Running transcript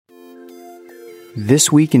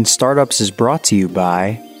This Week in Startups is brought to you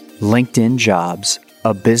by LinkedIn Jobs.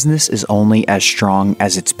 A business is only as strong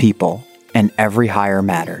as its people, and every hire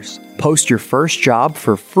matters. Post your first job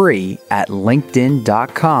for free at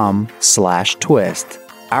linkedin.com/twist.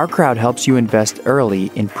 Our Crowd helps you invest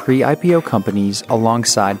early in pre-IPO companies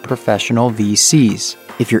alongside professional VCs.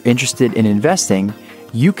 If you're interested in investing,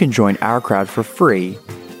 you can join Our Crowd for free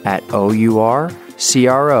at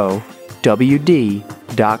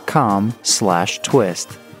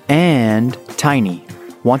OurCrowd.com/twist. And Tiny.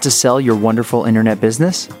 Want to sell your wonderful internet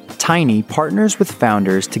business? Tiny partners with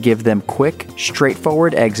founders to give them quick,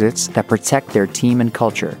 straightforward exits that protect their team and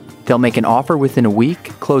culture. They'll make an offer within a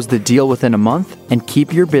week, close the deal within a month, and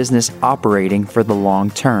keep your business operating for the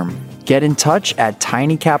long term. Get in touch at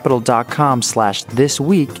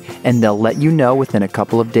tinycapital.com/thisweek, and they'll let you know within a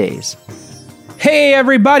couple of days. Hey,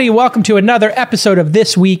 everybody. Welcome to another episode of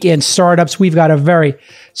This Week in Startups. We've got a very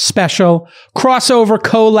special crossover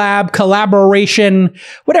collab, collaboration,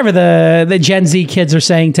 whatever the Gen Z kids are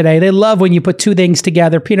saying today. They love when you put two things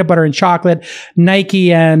together, peanut butter and chocolate,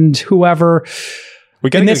 Nike and whoever. We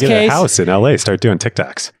got to get a house in LA, start doing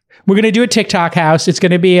TikToks. We're going to do a TikTok house. It's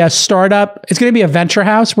going to be a startup. It's going to be a venture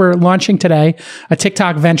house. We're launching today, a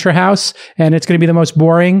TikTok venture house, and it's going to be the most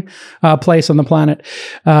boring place on the planet.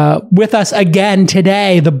 With us again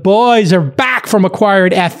today, the boys are back from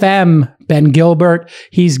Acquired FM. Ben Gilbert.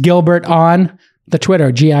 He's Gilbert on the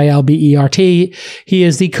Twitter, Gilbert. He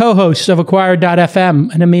is the co-host of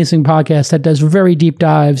Acquired.fm, an amazing podcast that does very deep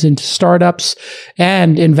dives into startups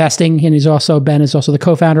and investing. And Ben is also the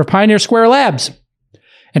co-founder of Pioneer Square Labs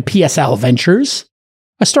and PSL Ventures,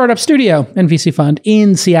 a startup studio and VC fund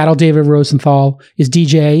in Seattle. David Rosenthal is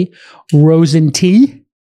DJ Rosen T,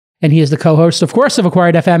 and he is the co-host, of course, of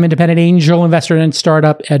Acquired FM, independent angel investor and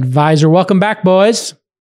startup advisor. Welcome back, boys.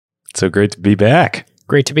 So great to be back.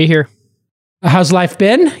 Great to be here. How's life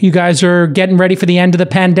been? You guys are getting ready for the end of the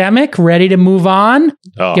pandemic, ready to move on,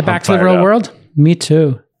 get back to the real world? Me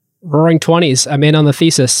too. Roaring 20s. I'm in on the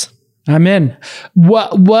thesis. I'm in.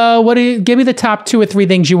 What do you give me the top 2 or 3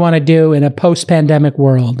 things you want to do in a post-pandemic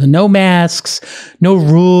world? No masks, no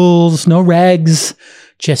rules, no regs,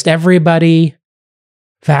 just everybody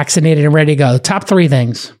vaccinated and ready to go. Top 3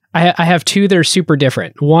 things. I have 2 that are super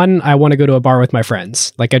different. One, I want to go to a bar with my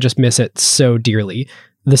friends. Like, I just miss it so dearly.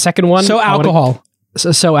 The second one... So alcohol.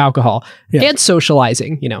 So alcohol. Yeah. And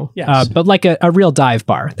socializing, Yes. But like a real dive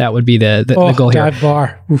bar. That would be the goal here. Dive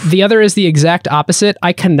bar. Oof. The other is the exact opposite.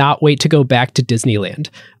 I cannot wait to go back to Disneyland.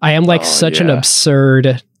 I am such an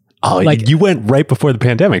absurd... you went right before the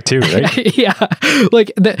pandemic too, right? Yeah.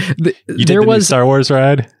 Like you did the new Star Wars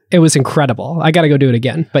ride? It was incredible. I got to go do it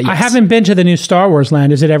again. But yes. I haven't been to the new Star Wars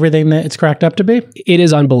land. Is it everything that it's cracked up to be? It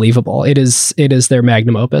is unbelievable. It is their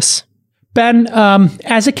magnum opus. Ben,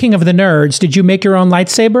 as a king of the nerds, did you make your own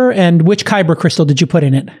lightsaber? And which kyber crystal did you put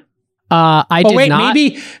in it? I did not.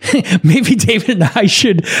 Maybe David and I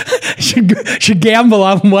should gamble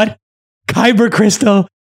on what kyber crystal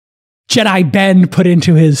Jedi Ben put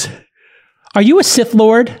into his. Are you a Sith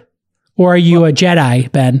Lord or are you a Jedi,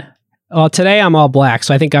 Ben? Well, today I'm all black,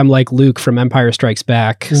 so I think I'm like Luke from Empire Strikes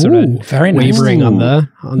Back, sort of very wavering nice.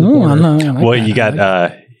 on the border. Well, you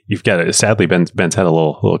got. You've got sadly Ben's had a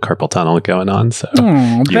little carpal tunnel going on. So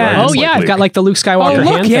Ben. I've got like the Luke Skywalker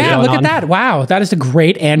hand. Yeah, look at that! Wow, that is a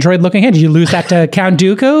great Android looking hand. Did you lose that to Count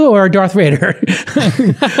Dooku or Darth Vader?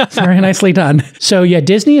 Very nicely done. So yeah,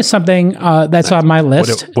 Disney is something that's on my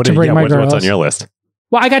list to bring my girls. What's on your list?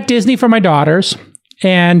 Well, I got Disney for my daughters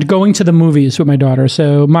and going to the movies with my daughter.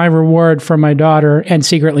 So my reward for my daughter and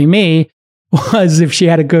secretly me was if she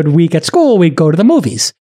had a good week at school, we'd go to the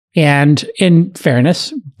movies. And in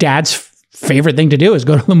fairness, Dad's favorite thing to do is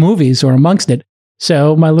go to the movies or amongst it.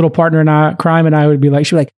 So my little partner in crime and I would be like,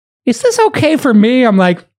 she'd be like, is this okay for me? I'm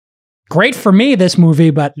like, great for me, this movie,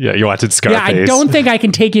 but... Yeah, you watched Scarface. Yeah, I don't think I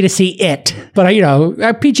can take you to see it. But,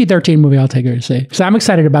 a PG-13 movie, I'll take her to see. So I'm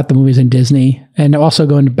excited about the movies in Disney and also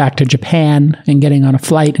going back to Japan and getting on a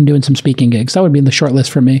flight and doing some speaking gigs. That would be in the short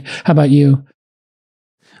list for me. How about you,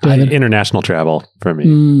 David? International travel for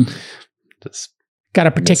me. Just... Got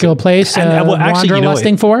a particular place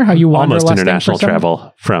wanderlusting for? How you wanderlusting? Almost international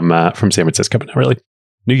travel from San Francisco, but not really.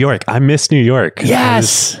 New York. I miss New York.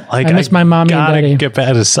 Yes. I miss my mommy and daddy. Get back.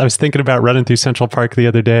 I was thinking about running through Central Park the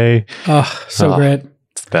other day. Oh, so great.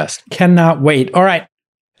 It's the best. Cannot wait. All right.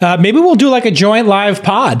 Maybe we'll do like a joint live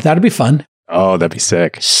pod. That'd be fun. Oh, that'd be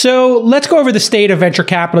sick. So let's go over the state of venture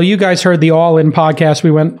capital. You guys heard the All In podcast.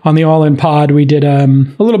 We went on the All In pod. We did a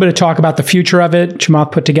little bit of talk about the future of it.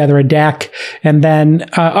 Chamath put together a deck. And then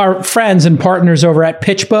our friends and partners over at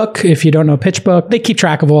PitchBook, if you don't know PitchBook, they keep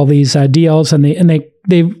track of all these deals. And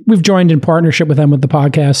we've joined in partnership with them with the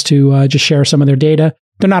podcast to just share some of their data.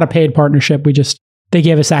 They're not a paid partnership. They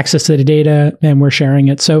gave us access to the data and we're sharing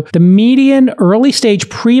it. So the median early stage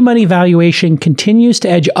pre-money valuation continues to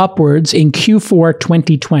edge upwards in Q4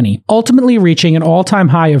 2020, ultimately reaching an all-time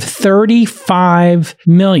high of 35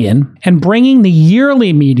 million and bringing the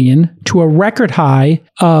yearly median to a record high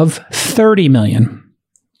of 30 million.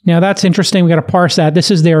 Now that's interesting. We got to parse that. This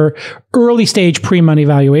is their early stage pre-money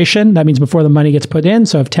valuation. That means before the money gets put in.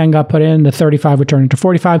 So if 10 got put in, the 35 would turn into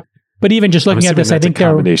 45. But even just looking at this, I think a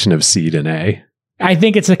combination of seed and A. I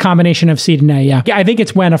think it's a combination of seed and A, yeah. I think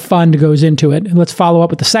it's when a fund goes into it. Let's follow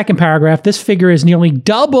up with the second paragraph. This figure is nearly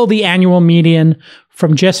double the annual median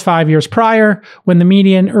from just 5 years prior, when the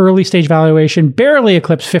median early stage valuation barely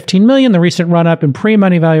eclipsed 15 million. The recent run-up in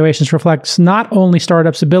pre-money valuations reflects not only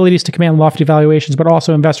startups' abilities to command lofty valuations, but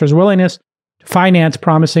also investors' willingness to finance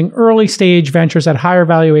promising early stage ventures at higher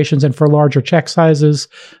valuations and for larger check sizes.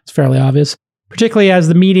 It's fairly obvious, particularly as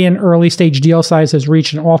the median early stage deal size has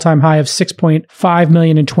reached an all-time high of 6.5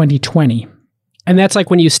 million in 2020. And that's like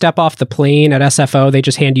when you step off the plane at SFO, they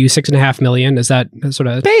just hand you 6.5 million. Is that sort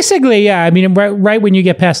of? Basically, yeah. I mean, right when you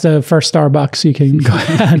get past the first Starbucks, you can go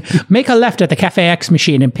ahead, make a left at the Cafe X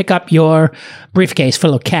machine and pick up your briefcase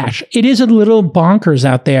full of cash. It is a little bonkers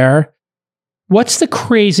out there. What's the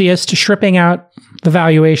craziest, stripping out the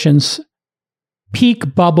valuations,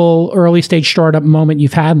 peak bubble, early stage startup moment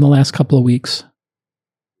you've had in the last couple of weeks?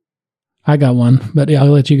 I got one, but yeah,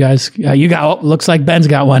 I'll let you guys. Looks like Ben's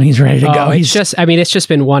got one. He's ready to go. It's just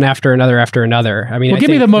been one after another after another. I mean,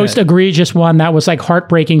 give me the most egregious one that was like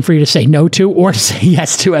heartbreaking for you to say no to or say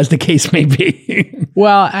yes to, as the case may be.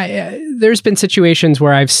 Well, there's been situations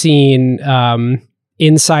where I've seen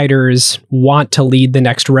insiders want to lead the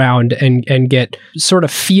next round and get sort of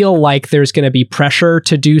feel like there's going to be pressure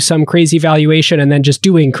to do some crazy valuation, and then just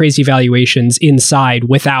doing crazy valuations inside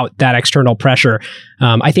without that external pressure.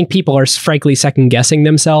 I think people are frankly second guessing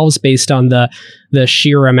themselves based on the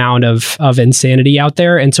sheer amount of insanity out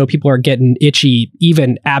there. And so people are getting itchy,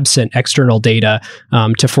 even absent external data,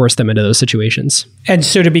 to force them into those situations. And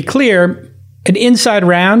so to be clear, an inside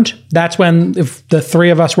round, that's when, if the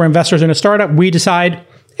three of us were investors in a startup, we decide,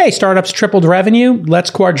 hey, startups tripled revenue,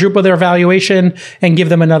 let's quadruple their valuation and give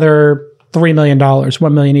them another $3 million,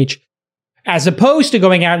 $1 million each. As opposed to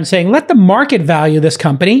going out and saying, let the market value this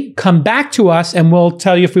company, come back to us and we'll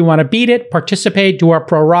tell you if we want to beat it, participate, do our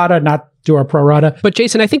pro rata, not do our pro rata. But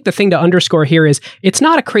Jason, I think the thing to underscore here is it's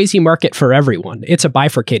not a crazy market for everyone. It's a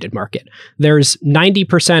bifurcated market. There's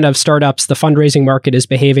 90% of startups, the fundraising market is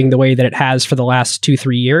behaving the way that it has for the last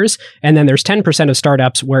 2-3 years. And then there's 10% of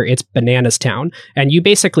startups where it's bananas town. And you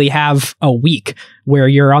basically have a week where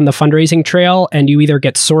you're on the fundraising trail and you either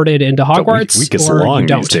get sorted into Hogwarts week is or long you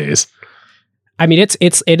don't. These days. I mean,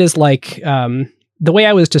 it is like the way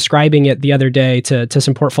I was describing it the other day to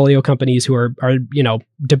some portfolio companies who are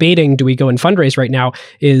debating, do we go and fundraise right now,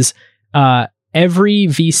 is every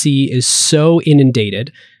VC is so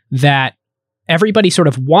inundated that everybody sort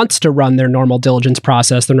of wants to run their normal diligence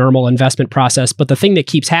process, their normal investment process, but the thing that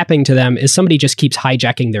keeps happening to them is somebody just keeps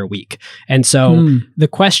hijacking their week. And so the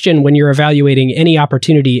question when you're evaluating any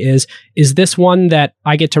opportunity is this one that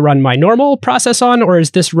I get to run my normal process on, or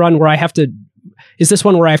is this one where I have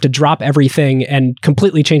to drop everything and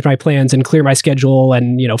completely change my plans and clear my schedule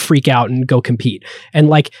and, freak out and go compete?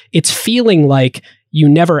 And it's feeling like you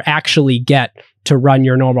never actually get to run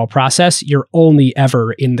your normal process. You're only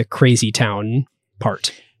ever in the crazy town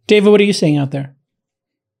part. David, what are you seeing out there?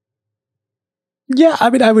 Yeah, I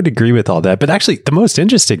mean, I would agree with all that. But actually, the most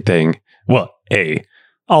interesting thing,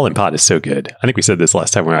 All In Pod is so good. I think we said this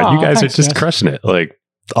last time. You guys are just crushing it.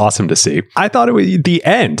 Awesome to see. I thought it was the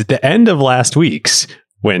end of last week's,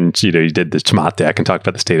 when you did the Chamath deck and talked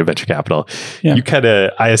about the state of venture capital. Yeah. You kind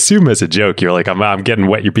of, I assume as a joke, you're like, I'm getting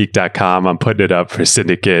wetyourbeak.com. I'm putting it up for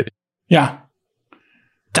Syndicate. Yeah.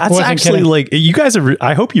 That's actually you guys are,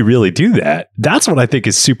 I hope you really do that. That's what I think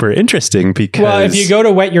is super interesting because... Well, if you go to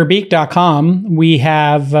wetyourbeak.com, we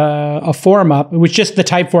have a forum up, which is just the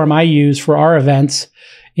type forum I use for our events.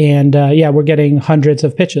 And we're getting hundreds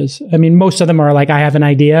of pitches. I mean, most of them are like, I have an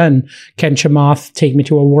idea and can Chamath take me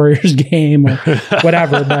to a Warriors game or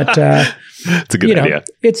whatever. But it's a good idea.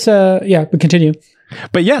 It's but continue.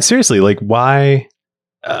 But yeah, seriously, why?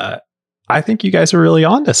 I think you guys are really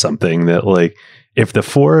onto something that if the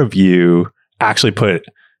four of you actually put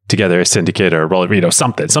together a syndicate or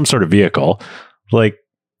something, some sort of vehicle, like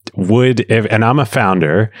and I'm a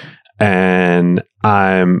founder and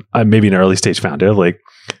I'm maybe an early stage founder, like,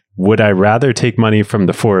 would I rather take money from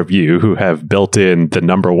the four of you who have built in the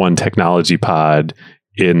number one technology pod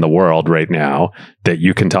in the world right now that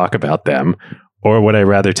you can talk about them? Or would I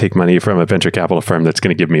rather take money from a venture capital firm that's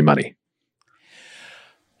going to give me money?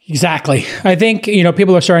 Exactly. I think,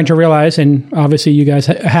 people are starting to realize, and obviously you guys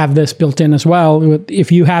have this built in as well.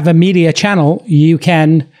 If you have a media channel, you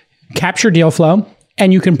can capture deal flow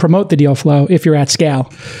and you can promote the deal flow if you're at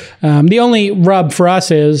scale. The only rub for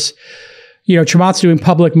us is, Chamath's doing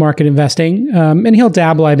public market investing, and he'll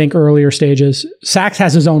dabble, I think, earlier stages. Sachs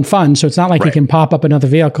has his own fund, so it's not like he can pop up another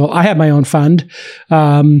vehicle. I have my own fund.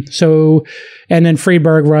 And then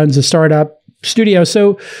Friedberg runs a startup studio.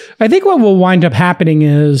 So I think what will wind up happening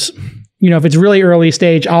is, if it's really early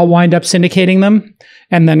stage, I'll wind up syndicating them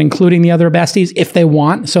and then including the other besties if they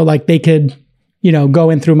want. So like they could, go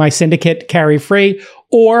in through my syndicate, carry free,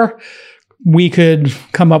 or we could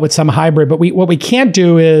come up with some hybrid. But what we can't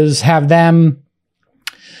do is have them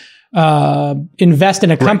invest in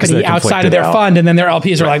a company outside of their fund, and then their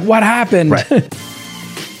LPs are like, what happened? Right.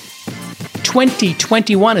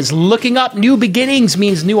 2021 is looking up. New beginnings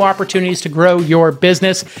means new opportunities to grow your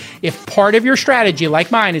business. If part of your strategy,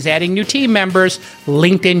 like mine, is adding new team members,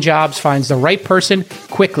 LinkedIn Jobs finds the right person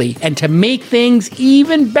quickly. And to make things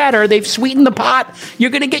even better, they've sweetened the pot. You're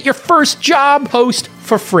going to get your first job post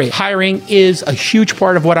for free. Hiring is a huge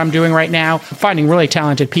part of what I'm doing right now, finding really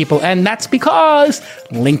talented people. And that's because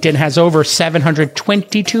LinkedIn has over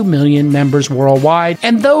 722 million members worldwide.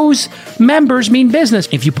 And those members mean business.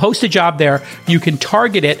 If you post a job there, you can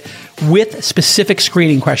target it with specific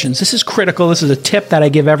screening questions. This is critical. This is a tip that I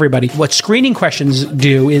give everybody. What screening questions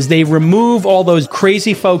do is they remove all those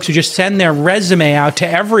crazy folks who just send their resume out to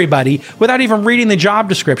everybody without even reading the job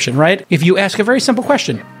description, right? If you ask a very simple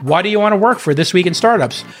question, why do you want to work for This Week in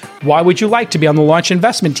Startups? Why would you like to be on the launch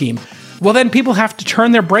investment team? Well, then people have to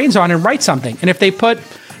turn their brains on and write something. And if they put,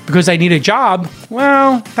 because I need a job,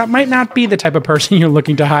 well, that might not be the type of person you're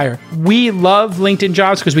looking to hire. We love LinkedIn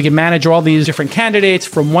Jobs because we can manage all these different candidates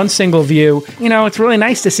from one single view. It's really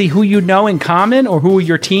nice to see who you know in common or who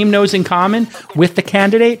your team knows in common with the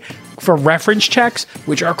candidate for reference checks,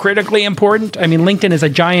 which are critically important. I mean, LinkedIn is a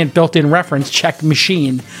giant built-in reference check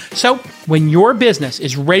machine. So when your business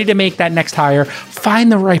is ready to make that next hire,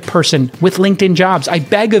 find the right person with LinkedIn Jobs. I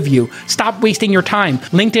beg of you, stop wasting your time.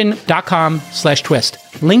 LinkedIn.com/twist.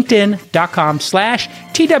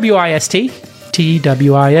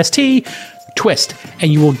 LinkedIn.com/TWIST. Twist,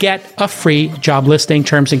 and you will get a free job listing.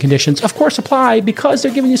 Terms and conditions, of course, apply because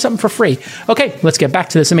they're giving you something for free. Okay, let's get back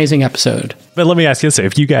to this amazing episode. But let me ask you this: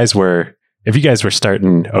 if you guys were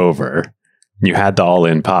starting over, you had the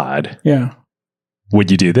all-in pod,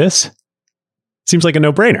 would you do this? Seems like a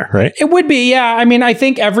no-brainer, right? It would be, yeah. I mean, I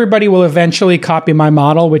think everybody will eventually copy my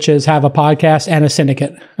model, which is have a podcast and a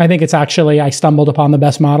syndicate. I think it's actually, I stumbled upon the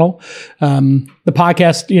best model. The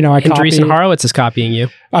podcast, I copy. Andreessen Horowitz is copying you.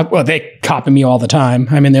 Well, they copy me all the time.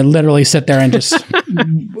 I mean, they literally sit there and just,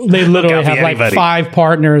 they literally have like 5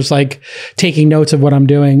 partners like taking notes of what I'm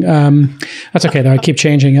doing. That's okay though. I keep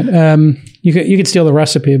changing it. You can steal the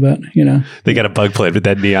recipe, but they got a bug plate with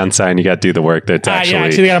that neon sign. You got to do the work that's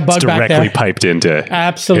actually they got a bug directly back there. Piped into.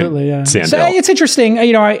 Absolutely, yeah. Sandhill. So it's interesting.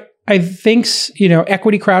 I think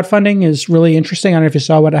equity crowdfunding is really interesting. I don't know if you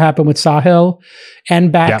saw what happened with Sahil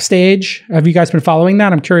and Backstage. Have you guys been following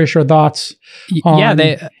that? I'm curious your thoughts. On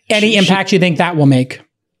any impact you think that will make.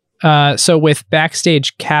 So with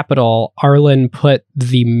Backstage Capital, Arlen put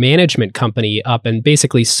the management company up and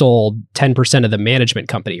basically sold 10% of the management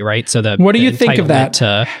company, right? So what do you think of that?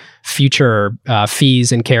 To future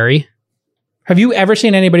fees and carry. Have you ever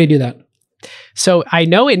seen anybody do that? So I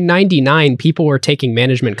know in '99 people were taking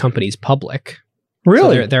management companies public.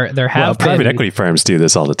 Really? So there have been private equity firms do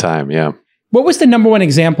this all the time. Yeah. What was the number one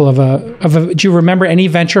example of a? Do you remember any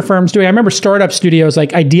venture firms doing? I remember startup studios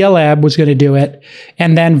like Idealab was going to do it,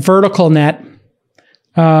 and then VerticalNet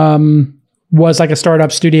was like a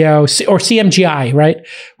startup studio, or CMGI, right,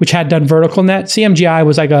 which had done VerticalNet. CMGI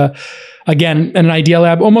was like an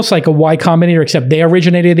Idealab, almost like a Y Combinator, except they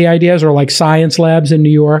originated the ideas, or like Science Labs in New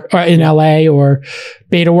York, or in LA, or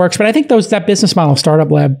BetaWorks. But I think that business model,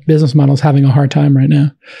 startup lab business model, is having a hard time right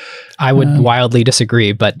now. I would wildly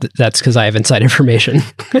disagree, but that's because I have inside information.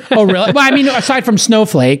 Oh, really? Well, I mean, aside from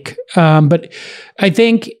Snowflake, but I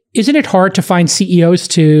think, isn't it hard to find CEOs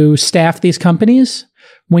to staff these companies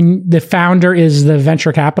when the founder is the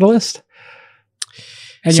venture capitalist?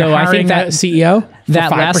 And you're hiring I think that CEO.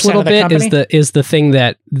 That last little bit is the thing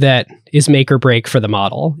that is make or break for the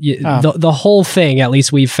model. The whole thing, at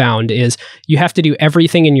least we've found, is you have to do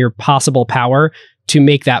everything in your possible power to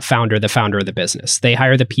make that founder the founder of the business. They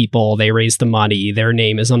hire the people, they raise the money, their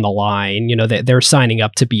name is on the line. They're signing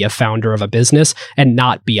up to be a founder of a business and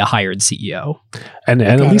not be a hired CEO. And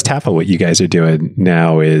at least half of what you guys are doing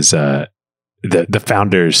now is the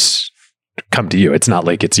founders come to you. It's not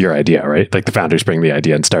like it's your idea, right? Like the founders bring the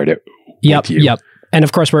idea and start it with you. Yep. And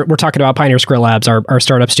of course, we're talking about Pioneer Square Labs, our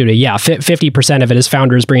startup studio. Yeah, 50% of it is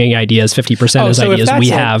founders bringing ideas, 50% is ideas we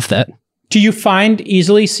have that. Do you find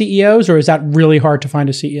easily CEOs, or is that really hard to find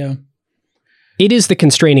a CEO? It is the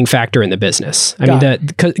constraining factor in the business. I mean,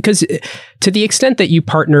 because to the extent that you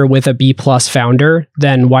partner with a B+ founder,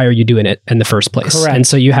 then why are you doing it in the first place? Correct. And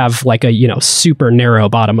so you have like a super narrow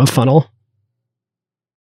bottom of funnel.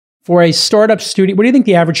 For a startup studio, what do you think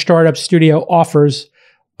the average startup studio offers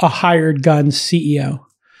a hired gun CEO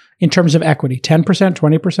in terms of equity? 10%,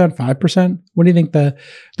 20%, 5%? What do you think the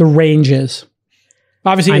range is?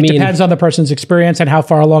 Obviously, it depends on the person's experience and how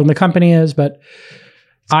far along the company is, but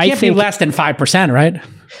it can't be less than 5%, right?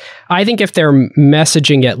 I think if they're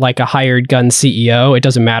messaging it like a hired gun CEO, it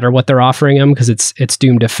doesn't matter what they're offering them because it's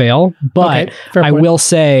doomed to fail. But I will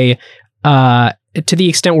say, to the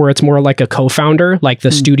extent where it's more like a co-founder, like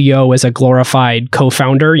the studio is a glorified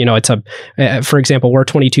co-founder, it's for example, we're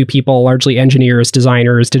 22 people, largely engineers,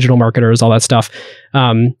 designers, digital marketers, all that stuff.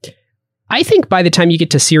 I think by the time you get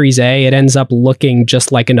to Series A, it ends up looking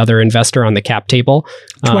just like another investor on the cap table.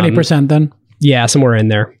 20% then? Yeah, somewhere in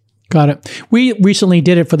there. Got it. We recently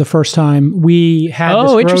did it for the first time. We had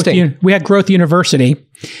we had Growth University,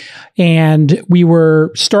 and we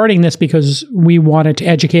were starting this because we wanted to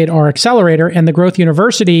educate our accelerator. And the Growth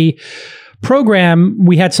University program,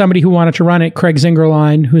 we had somebody who wanted to run it, Craig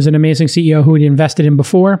Zingerlein, who's an amazing CEO who we'd invested in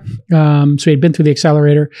before. So he'd been through the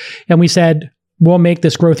accelerator. And we said, we'll make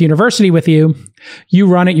this Growth University with you. You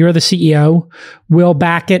run it. You're the CEO. We'll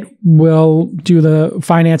back it. We'll do the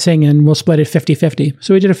financing and we'll split it 50-50.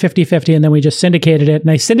 So we did a 50-50 and then we just syndicated it. And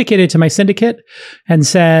I syndicated it to my syndicate and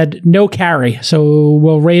said, no carry. So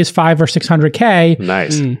we'll raise $500,000 or $600,000.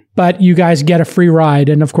 Nice. But you guys get a free ride.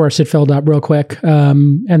 And of course it filled up real quick.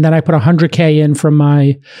 And then I put $100,000 in from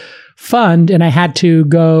my fund, and I had to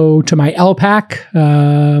go to my LPAC,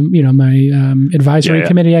 my advisory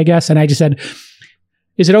committee, I guess. And I just said,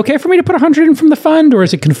 is it okay for me to put 100 in from the fund, or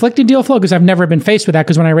is it conflicting deal flow? Because I've never been faced with that.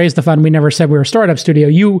 Because when I raised the fund, we never said we were a startup studio.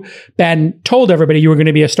 You, Ben, told everybody you were going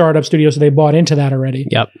to be a startup studio, so they bought into that already.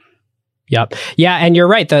 Yep. Yeah, and you're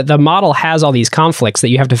right. The model has all these conflicts that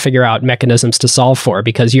you have to figure out mechanisms to solve for,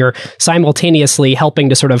 because you're simultaneously helping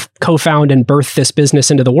to sort of co-found and birth this business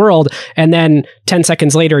into the world, and then 10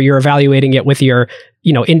 seconds later, you're evaluating it with your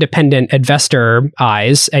independent investor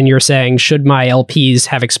eyes, and you're saying, should my LPs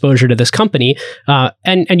have exposure to this company?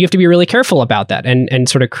 And you have to be really careful about that, and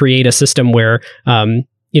sort of create a system where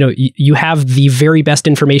you have the very best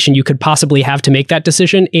information you could possibly have to make that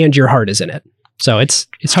decision, and your heart is in it. So it's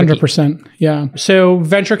 100%. Yeah. So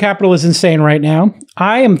venture capital is insane right now.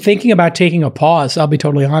 I am thinking about taking a pause. I'll be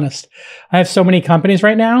totally honest. I have so many companies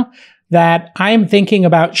right now that I am thinking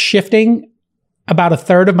about shifting about a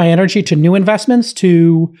third of my energy to new investments,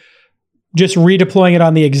 to just redeploying it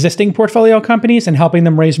on the existing portfolio companies and helping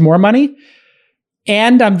them raise more money.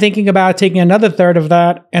 And I'm thinking about taking another third of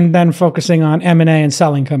that and then focusing on M&A and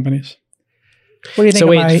selling companies. What do you think of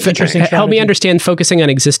my interesting strategy? Help me understand, focusing on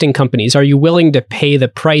existing companies. Are you willing to pay the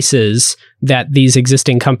prices that these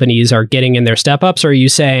existing companies are getting in their step-ups? Or are you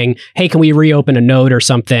saying, hey, can we reopen a node or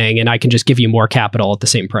something and I can just give you more capital at the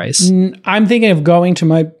same price? I'm thinking of going to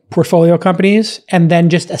my portfolio companies and then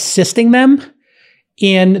just assisting them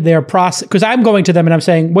in their process. Because I'm going to them and I'm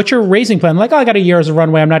saying, what's your raising plan? Like, I got a year as a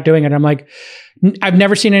runway. I'm not doing it. I'm like, I've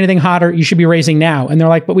never seen anything hotter. You should be raising now. And they're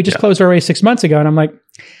like, but we just closed our raise 6 months ago. And I'm like,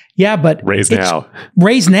 yeah, but raise now.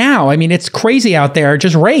 Raise now. I mean, it's crazy out there.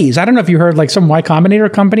 Just raise. I don't know if you heard, like, some Y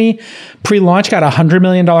Combinator company pre-launch got $100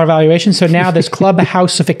 million valuation. So now this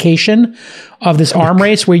clubhouseification of this arm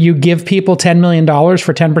race where you give people $10 million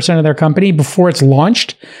for 10% of their company before it's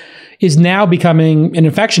launched is now becoming an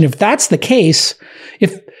infection. If that's the case,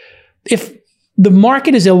 if the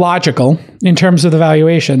market is illogical in terms of the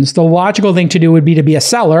valuations, the logical thing to do would be to be a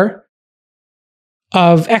seller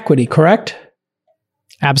of equity, correct?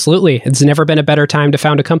 Absolutely. It's never been a better time to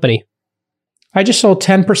found a company. I just sold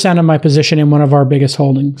 10% of my position in one of our biggest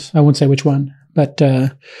holdings. I won't say which one, but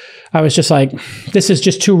I was just like, this is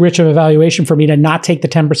just too rich of a valuation for me to not take the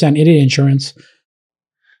 10% idiot insurance.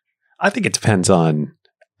 I think it depends on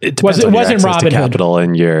your access to capital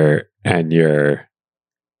and your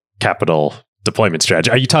capital deployment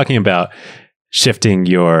strategy. Are you talking about shifting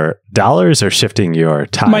your dollars or shifting your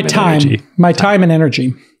time? My time and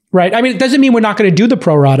energy. Right. I mean, it doesn't mean we're not going to do the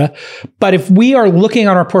pro rata, but if we are looking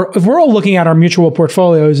at if we're all looking at our mutual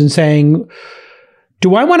portfolios and saying,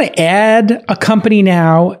 do I want to add a company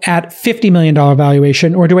now at $50 million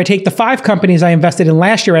valuation, or do I take the 5 companies I invested in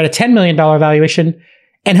last year at a $10 million valuation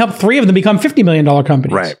and help 3 of them become $50 million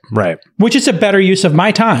companies? Right. Which is a better use of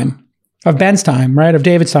my time, of Ben's time, right? Of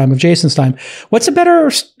David's time, of Jason's time. What's a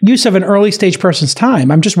better use of an early stage person's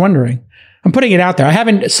time? I'm just wondering. I'm putting it out there. I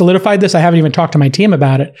haven't solidified this. I haven't even talked to my team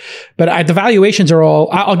about it. But the valuations are all,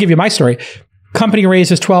 I'll give you my story. Company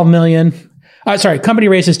raises $12 million. Company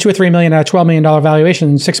raises $2 or $3 million at a $12 million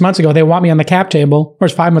valuation 6 months ago. They want me on the cap table, or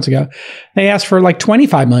it's 5 months ago. They asked for like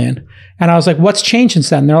 $25 million. And I was like, what's changed since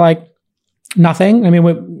then? They're like, nothing. I mean,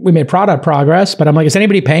 we made product progress, but I'm like, is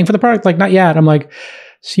anybody paying for the product? Like, not yet. I'm like,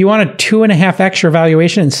 so you want a 2.5x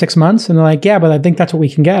valuation in 6 months? And they're like, yeah, but I think that's what we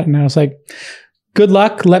can get. And I was like, good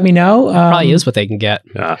luck. Let me know. Probably is what they can get.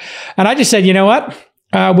 Yeah. And I just said, you know what?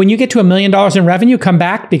 When you get to $1 million in revenue, come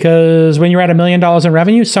back, because when you're at $1 million in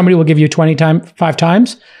revenue, somebody will give you 5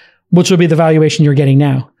 times, which will be the valuation you're getting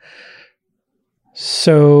now.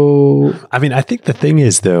 So, I mean, I think the thing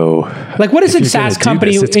is, though, like, what is it, SaaS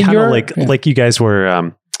company? It's kind of like you guys were.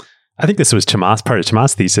 I think this was part of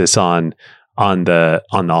Chamath's thesis on the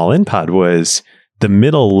All In Pod was the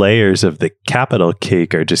middle layers of the capital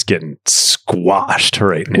cake are just getting squashed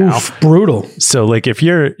right now. Oof, brutal. So like if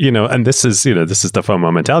you're, and this is the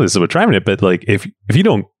FOMO mentality, this is what's driving it. But like if you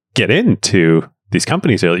don't get into these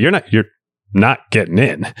companies, you're not getting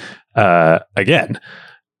in again.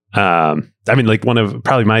 I mean, like one of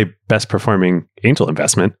probably my best performing angel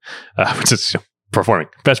investment, which is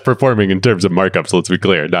best performing in terms of markups, let's be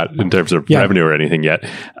clear, not in terms of revenue or anything yet.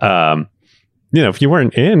 If you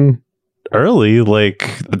weren't in early, like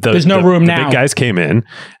there's no room now. Big guys came in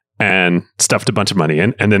and stuffed a bunch of money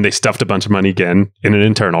in, and then they stuffed a bunch of money again in an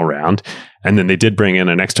internal round, and then they did bring in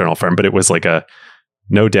an external firm, but it was like a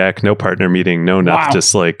no deck, no partner meeting, no nothing. Wow.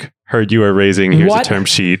 Just like, heard you are raising, here's a term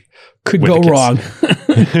sheet. Could go wrong.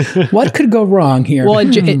 What could go wrong here? Well,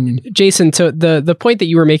 Jason, to the point that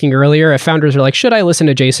you were making earlier, if founders are like, should I listen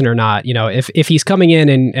to Jason or not? If he's coming in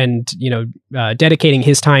and dedicating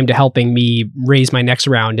his time to helping me raise my next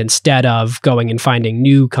round instead of going and finding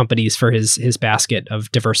new companies for his basket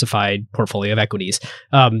of diversified portfolio of equities.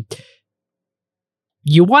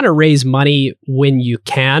 You want to raise money when you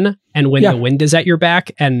can and when the wind is at your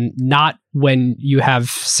back, and not when you have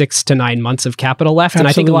 6 to 9 months of capital left. Absolutely. And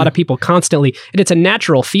I think a lot of people constantly, and it's a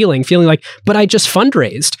natural feeling like, but I just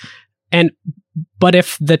fundraised. But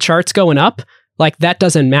if the chart's going up, like that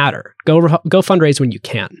doesn't matter. Go fundraise when you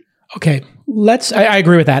can. Okay. I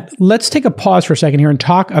agree with that. Let's take a pause for a second here and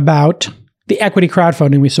talk about the equity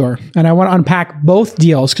crowdfunding we saw. And I want to unpack both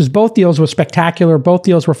deals, because both deals were spectacular. Both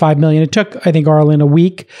deals were $5 million. It took, I think, Arlen a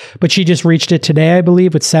week, but she just reached it today, I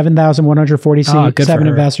believe, with 7,147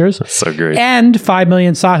 investors. That's so great. And $5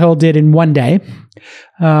 million Sahil did in one day.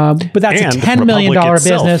 But that's a $10 million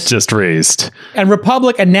business. Just raised. And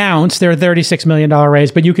Republic announced their $36 million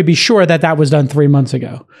raise, but you could be sure that was done 3 months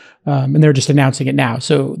ago. And they're just announcing it now.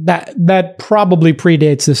 So that probably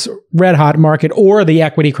predates this red hot market or the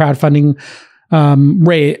equity crowdfunding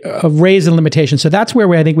raise and limitation. So that's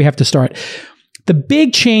where I think we have to start. The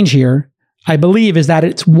big change here, I believe, is that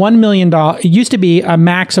it's $1 million. It used to be a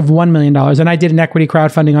max of $1 million. And I did an equity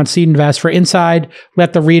crowdfunding on Seed Invest for Inside,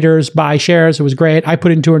 let the readers buy shares. It was great. I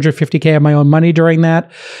put in $250K of my own money during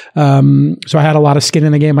that. So I had a lot of skin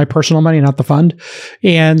in the game, my personal money, not the fund.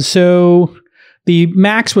 And so the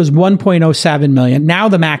max was 1.07 million. Now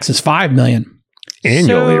the max is 5 million.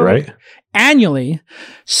 Annually, right? Annually.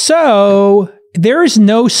 So there is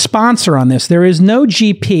no sponsor on this. There is no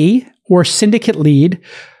GP or syndicate lead.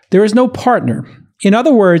 There is no partner. In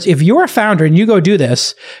other words, if you're a founder and you go do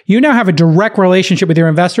this, you now have a direct relationship with your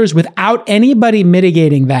investors without anybody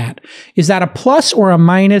mitigating that. Is that a plus or a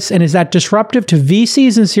minus? And is that disruptive to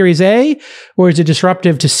VCs in Series A? Or is it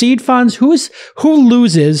disruptive to seed funds? Who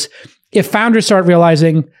loses if founders start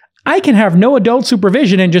realizing, I can have no adult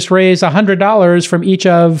supervision and just raise $100 from each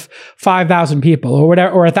of 5,000 people, or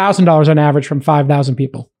whatever, or $1,000 on average from 5,000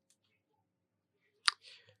 people?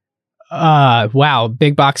 Wow.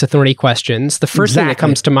 Big box authority questions. The first thing that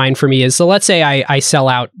comes to mind for me is, so let's say I sell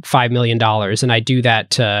out $5 million and I do that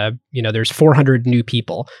to, there's 400 new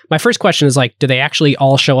people. My first question is like, do they actually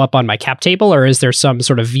all show up on my cap table, or is there some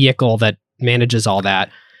sort of vehicle that manages all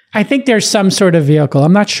that? I think there's some sort of vehicle.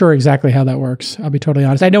 I'm not sure exactly how that works. I'll be totally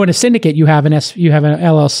honest. I know in a syndicate you have an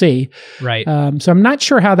LLC, right? So I'm not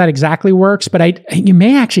sure how that exactly works, but you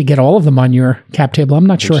may actually get all of them on your cap table. I'm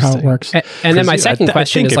not sure how it works. And then my second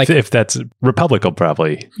question is if that's Republic will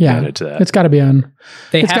probably manage that. It's got to be on.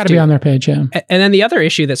 It's got to be on their page. Yeah. And then the other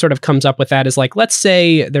issue that sort of comes up with that is like, let's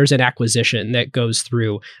say there's an acquisition that goes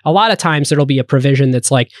through. A lot of times there'll be a provision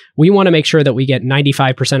that's like, we want to make sure that we get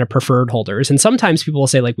 95% of preferred holders, and sometimes people will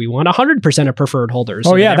say like, we want 100% of preferred holders.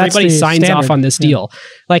 Oh, yeah. Everybody signs off on this deal.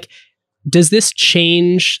 Like, does this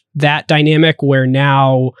change that dynamic where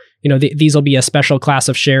now, these will be a special class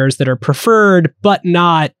of shares that are preferred, but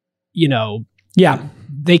not,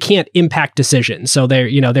 they can't impact decisions. So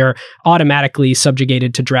they're automatically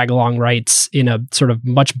subjugated to drag along rights in a sort of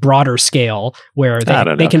much broader scale where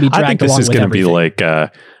they can be dragged along with everything. I think this is going to be like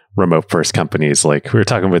remote first companies. Like we were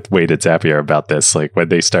talking with Wade at Zapier about this. Like when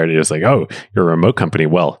they started, it was like, oh, you're a remote company.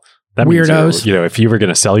 Well, that weirdos. means if you were going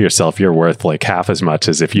to sell yourself, you're worth like half as much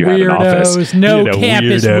as if you had an office. No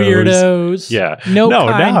campus weirdos. Yeah. No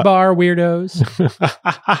kind bar weirdos.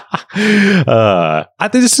 I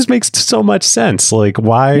think this just makes so much sense. Like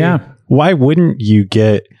why wouldn't you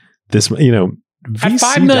get this? VC at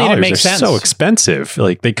 $5 million, it makes sense. So expensive.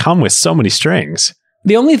 Like they come with so many strings.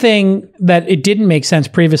 The only thing that it didn't make sense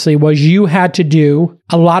previously was you had to do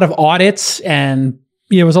a lot of audits, and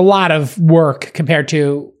it was a lot of work compared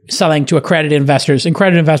to selling to accredited investors. And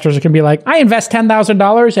accredited investors can be like, I invest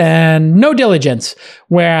 $10,000 and no diligence.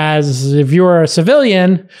 Whereas if you're a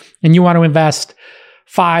civilian and you want to invest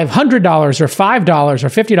 $500 or $5 or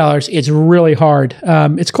 $50, it's really hard.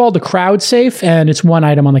 It's called the crowd safe, and it's one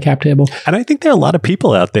item on the cap table. And I think there are a lot of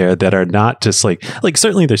people out there that are not just like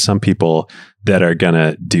certainly there's some people that are going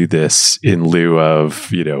to do this in lieu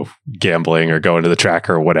of, gambling or going to the track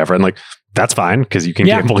or whatever. And like, that's fine because you can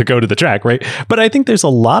gamble to go to the track, right? But I think there's a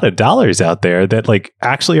lot of dollars out there that like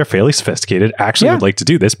actually are fairly sophisticated, would like to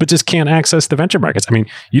do this, but just can't access the venture markets. I mean,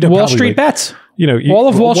 Wall Street bets. All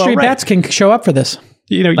of Wall Street bets can show up for this.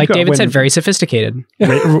 Like David said, very sophisticated.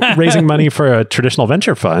 Raising money for a traditional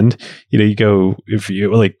venture fund, you go, if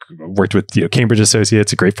you like worked with Cambridge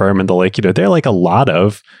Associates, a great firm, and the like, there are like a lot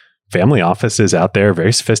of family offices out there,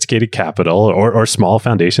 very sophisticated capital or small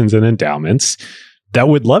foundations and endowments that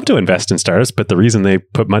would love to invest in startups, but the reason they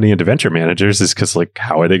put money into venture managers is because, like,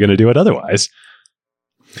 how are they going to do it otherwise?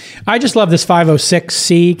 I just love this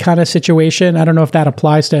 506c kind of situation. I don't know if that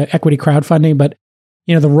applies to equity crowdfunding, but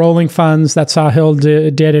the rolling funds that Sahil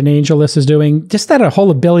did and AngelList is doing, just that whole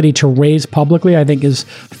ability to raise publicly, I think is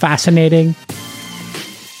fascinating.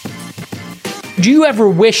 Do you ever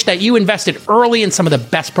wish that you invested early in some of the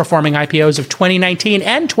best performing IPOs of 2019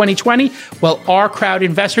 and 2020? Well, our crowd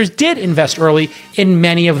investors did invest early in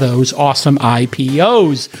many of those awesome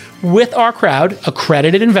IPOs. With our crowd,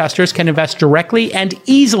 accredited investors can invest directly and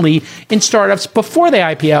easily in startups before they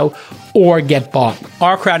IPO or get bought.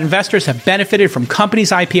 Our crowd investors have benefited from companies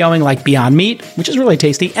IPOing like Beyond Meat, which is really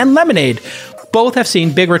tasty, and Lemonade. Both have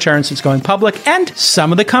seen big returns since going public, and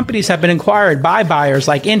some of the companies have been acquired by buyers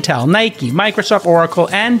like Intel, Nike, Microsoft, Oracle,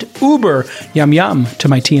 and Uber. Yum, yum to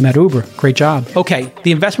my team at Uber. Great job. Okay,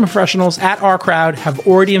 the investment professionals at our crowd have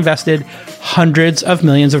already invested hundreds of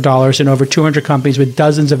millions of dollars in over 200 companies with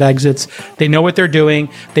dozens of exits. They know what they're doing.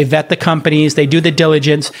 They vet the companies. They do the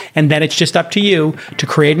diligence. And then it's just up to you to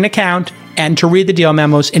create an account and to read the deal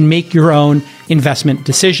memos and make your own investment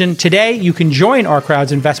decision. Today, you can join our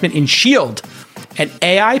crowd's investment in Shield, an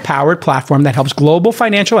AI-powered platform that helps global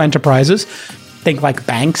financial enterprises, think like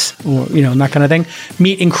banks, or that kind of thing,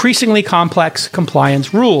 meet increasingly complex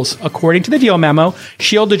compliance rules. According to the deal memo,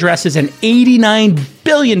 Shield addresses an $89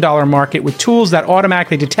 billion market with tools that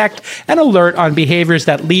automatically detect and alert on behaviors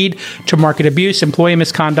that lead to market abuse, employee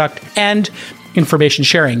misconduct, and information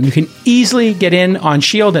sharing. You can easily get in on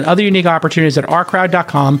Shield and other unique opportunities at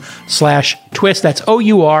ourcrowd.com/twist. That's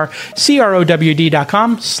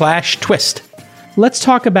OURCROWD.com/twist. Let's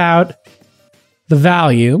talk about the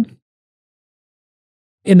value.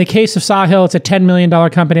 In the case of Sahil, it's a $10 million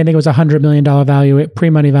company. I think it was a $100 million value,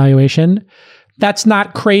 pre-money valuation. That's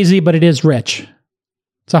not crazy, but it is rich.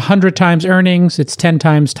 It's 100 times earnings. It's 10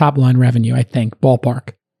 times top line revenue, I think,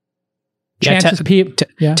 ballpark.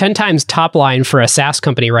 10 times top line for a SaaS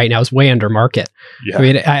company right now is way under market. Yeah. I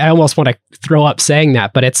mean, I almost want to throw up saying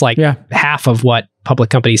that, but it's like half of what public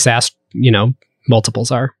company SaaS, multiples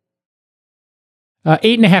are.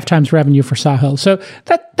 8.5 times revenue for Sahil. So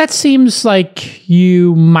that seems like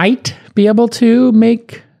you might be able to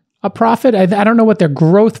make a profit. I don't know what their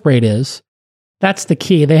growth rate is. That's the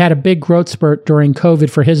key. They had a big growth spurt during COVID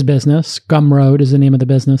for his business. Gumroad is the name of the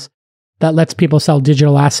business. that lets people sell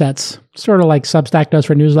digital assets, sort of like Substack does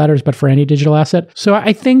for newsletters, but for any digital asset. So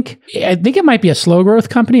I think it might be a slow growth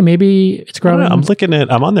company. Maybe it's growing.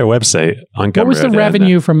 I'm on their website on Gumroad. What was the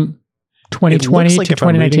revenue from 2020 to 2019? If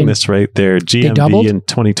I'm reading this right, their GMV in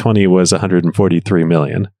 2020 was 143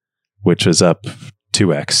 million, which was up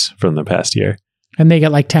 2x from the past year. And they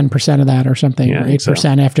get like 10% of that or something, or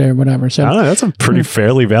 8% after whatever. So I don't know, that's a pretty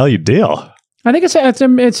fairly valued deal. I think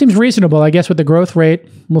it seems reasonable, I guess, with the growth rate.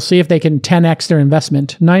 We'll see if they can 10x their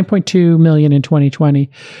investment. 9.2 million in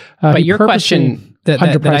 2020. But your question that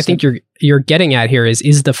I think you're getting at here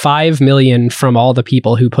is the 5 million from all the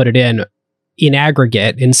people who put it in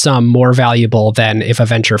aggregate, in sum, more valuable than if a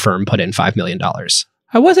venture firm put in $5 million?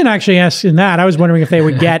 I wasn't actually asking that. I was wondering if they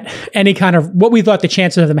would get any kind of what we thought the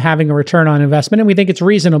chances of them having a return on investment. And we think it's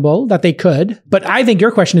reasonable that they could. But I think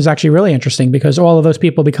your question is actually really interesting because all of those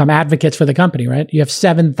people become advocates for the company, right? You have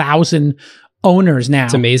 7,000 owners now.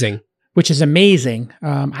 It's amazing. Which is amazing.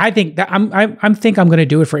 I think that I'm going to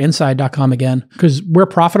do it for Inside.com again because we're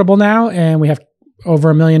profitable now and we have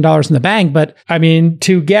over $1 million in the bank. But I mean,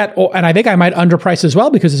 and I think I might underprice as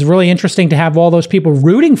well because it's really interesting to have all those people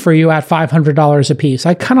rooting for you at $500 a piece.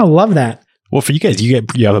 I kind of love that. Well, for you guys, you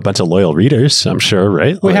have a bunch of loyal readers, I'm sure,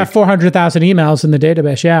 right? We have 400,000 emails in the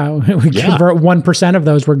database. Yeah. We convert 1% of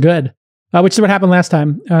those. We're good. Which is what happened last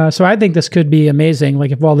time. So I think this could be amazing.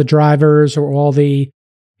 Like if all the drivers or all the,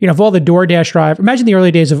 if all the DoorDash drivers, imagine the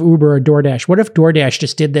early days of Uber or DoorDash. What if DoorDash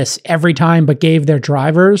just did this every time, but gave their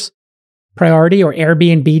drivers priority, or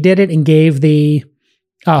Airbnb did it and gave the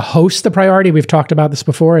host the priority? We've talked about this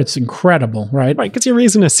before. It's incredible, right? Right, because you're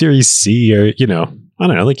raising a Series C or, I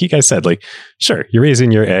don't know, like you guys said, like, sure, you're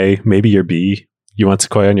raising your A, maybe your B. You want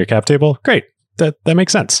Sequoia on your cap table? Great. That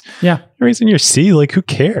makes sense. Yeah. You're raising your C, like who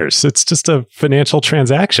cares? It's just a financial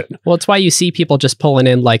transaction. Well, it's why you see people just pulling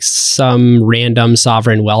in like some random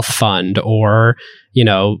sovereign wealth fund or,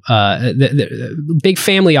 the big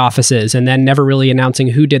family offices and then never really announcing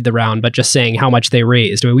who did the round, but just saying how much they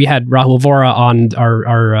raised. I mean, we had Rahul Vora on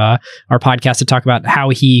our podcast to talk about how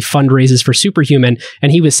he fundraises for Superhuman.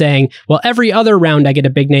 And he was saying, well, every other round I get a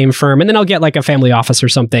big name firm and then I'll get like a family office or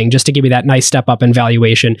something just to give me that nice step up in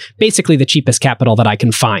valuation. Basically the cheapest capital that I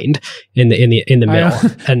can find in the middle.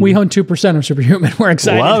 And we own 2% of Superhuman. We're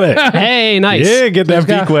excited. Love it. Hey, nice. Yeah, get that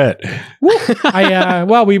peak wet.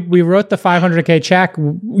 We wrote the $500K check,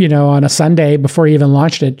 on a Sunday before he even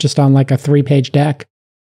launched it, just on like a 3-page deck.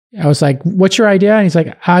 I was like, what's your idea? And he's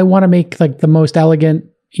like, I want to make like the most elegant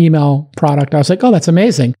email product. I was like, oh, that's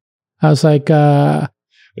amazing. I was like,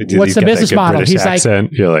 what's the business model? British he's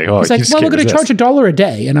accent? Like, you're like, oh, he's like, well, we're going to charge $1 a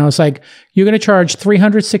day. And I was like, you're going to charge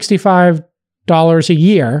 $365 a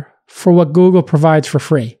year for what Google provides for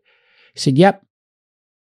free. He said, yep.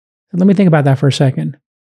 Let me think about that for a second.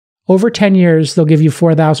 Over 10 years, they'll give you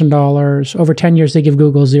 $4,000. Over 10 years, they give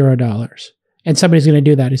Google $0. And somebody's going to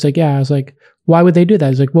do that. He's like, yeah. I was like, why would they do that?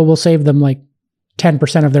 He's like, well, we'll save them like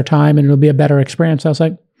 10% of their time and it'll be a better experience. I was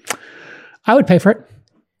like, I would pay for it.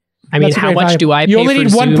 I mean, how much do I pay for Zoom every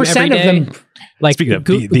day? You only need 1% of them. Like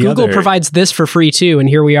Google provides this for free too, and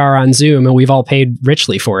here we are on Zoom, and we've all paid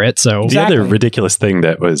richly for it. So the other ridiculous thing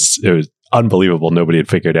it was unbelievable, nobody had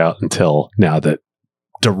figured out until now, that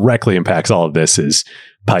directly impacts all of this is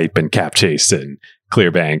Pipe and CapChase and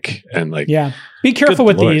ClearBank and like. Yeah, be careful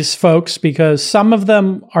with these folks because some of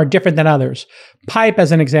them are different than others. Pipe,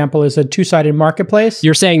 as an example, is a two-sided marketplace.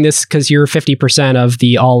 You're saying this because you're 50% of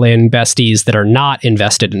the all-in besties that are not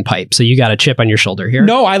invested in Pipe. So you got a chip on your shoulder here.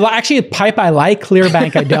 No, actually Pipe I like,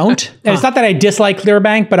 ClearBank I don't. And it's not that I dislike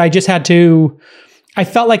ClearBank, but I just I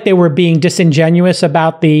felt like they were being disingenuous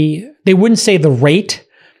about they wouldn't say the rate.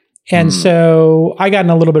 And so I got in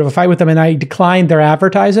a little bit of a fight with them and I declined their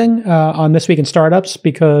advertising on This Week in Startups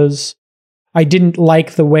because I didn't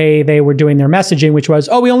like the way they were doing their messaging, which was,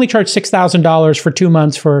 we only charge $6,000 for 2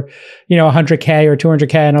 months for, $100K or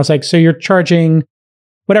 $200K. And I was like, so you're charging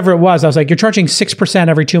whatever it was. I was like, you're charging 6%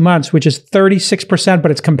 every 2 months, which is 36%,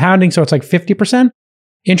 but it's compounding. So it's like 50%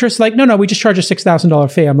 interest. Like, no, we just charge a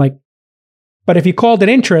 $6,000 fee. I'm like, but if you called it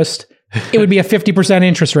interest, it would be a 50%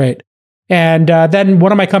 interest rate. And then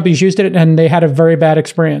one of my companies used it and they had a very bad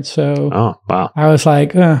experience. So I was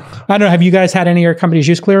like, I don't know. Have you guys had any of your companies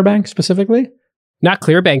use ClearBank specifically? Not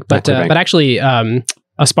ClearBank, but actually a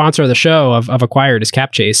sponsor of the show of Acquired is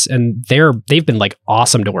CapChase. And they've been like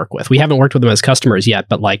awesome to work with. We haven't worked with them as customers yet,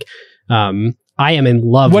 but like I am in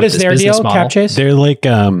love with this business model. What is their deal, CapChase?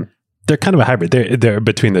 They're like... They're kind of a hybrid. They're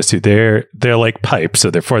between those two. They're like Pipe, so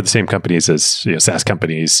they're for the same companies as SaaS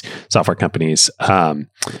companies, software companies,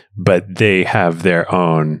 but they have their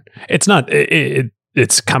own. It's not.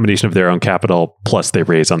 it's a combination of their own capital plus they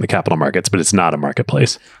raise on the capital markets, but it's not a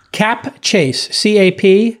marketplace. Cap Chase,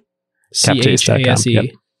 CAP. Capchase.com. Yep.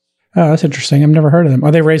 Oh, that's interesting. I've never heard of them.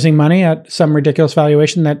 Are they raising money at some ridiculous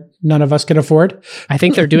valuation that none of us can afford? I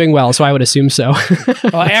think they're doing well, so I would assume so.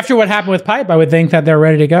 Well, after what happened with Pipe, I would think that they're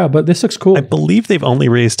ready to go, but this looks cool. I believe they've only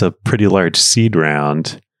raised a pretty large seed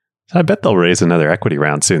round. I bet they'll raise another equity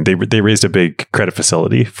round soon. They raised a big credit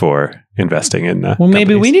facility for investing in well,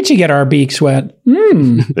 maybe we need to get our beaks wet.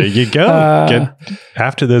 There you go. Get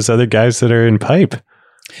after those other guys that are in Pipe.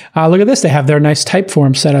 Look at this. They have their nice type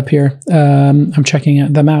form set up here. I'm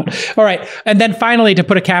checking them out. All right. And then finally, to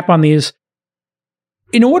put a cap on these,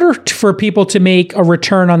 in order for people to make a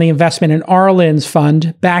return on the investment in Arlen's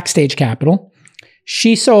fund, Backstage Capital,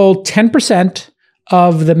 she sold 10%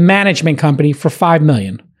 of the management company for $5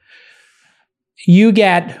 million. You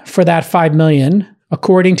get for that $5 million,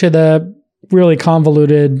 according to the really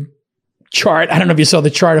convoluted chart. I don't know if you saw the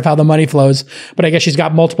chart of how the money flows, but I guess she's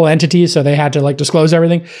got multiple entities, so they had to disclose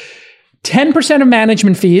everything. 10% of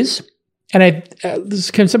management fees. And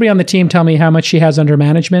can somebody on the team tell me how much she has under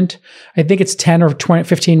management? I think it's 10 or 20,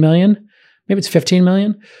 15 million. Maybe it's 15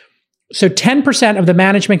 million. So 10% of the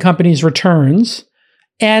management company's returns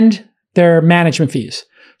and their management fees.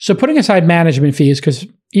 So putting aside management fees, because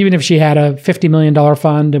even if she had a $50 million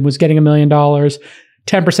fund and was getting $1 million,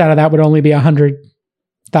 10% of that would only be $100,000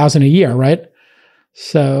 a year, right?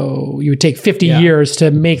 So you would take 50 years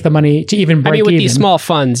to make the money to even break even. With these small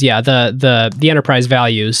funds, the enterprise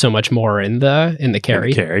value is so much more in the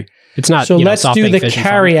carry. It's not. So let's do the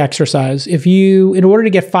carry exercise. If you, in order to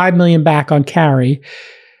get $5 million back on carry,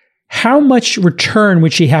 how much return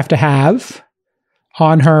would she have to have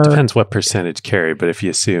on her? Depends what percentage carry, but if you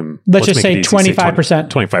assume, let's just say 25%.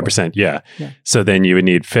 25%, yeah. So then you would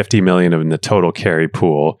need 50 million in the total carry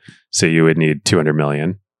pool. So you would need 200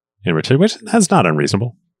 million in return, which that's not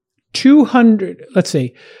unreasonable. 200, let's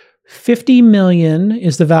see, 50 million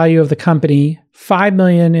is the value of the company. 5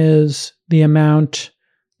 million is the amount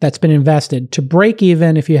that's been invested. To break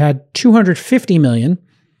even, if you had 250 million,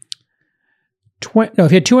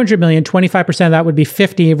 if you had 200 million, 25% of that would be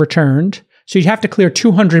 50 returned. So you'd have to clear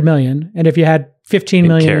 200 million. And if you had 15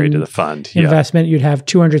 million carry to the fund investment, you'd have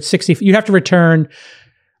 260. You'd have to return,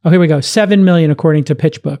 here we go, 7 million according to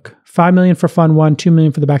PitchBook. 5 million for fund one, 2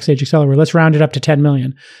 million for the Backstage Accelerator. Let's round it up to 10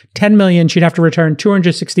 million. 10 million, she'd have to return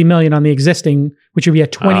 260 million on the existing, which would be a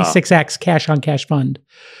 26x cash on cash fund.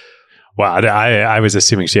 Wow. I was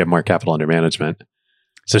assuming she had more capital under management.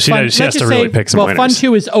 So she has to really pick some winners. Fund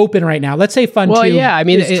 2 is open right now. Let's say fund 2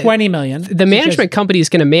 is 20 million. The management company is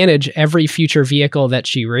going to manage every future vehicle that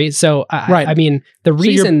she raised. So, the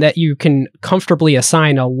reason that you can comfortably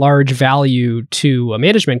assign a large value to a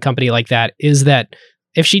management company like that is that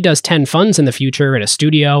if she does 10 funds in the future and a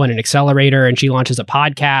studio and an accelerator and she launches a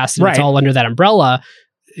podcast and it's all under that umbrella,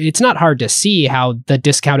 it's not hard to see how the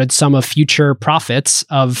discounted sum of future profits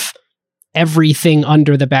of everything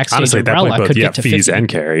under the Backstage umbrella could get to fees 50. And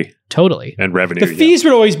carry. Totally. And revenue. The fees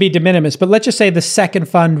would always be de minimis, but let's just say the second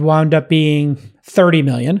fund wound up being 30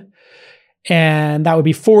 million and that would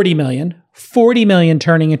be 40 million. 40 million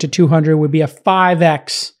turning into 200 would be a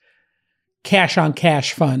 5x cash on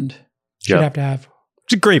cash fund. Should have to have.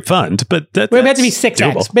 It's a great fund, but it would have to be 6x,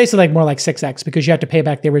 doable. basically more like 6x because you have to pay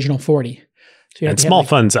back the original 40. So and small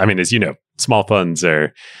funds, as you know, small funds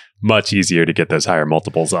are much easier to get those higher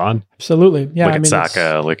multiples on. Absolutely. Yeah. Look at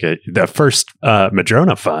Saka, look at the first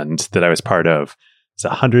Madrona fund that I was part of. It's a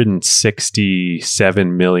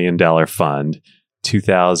 $167 million fund,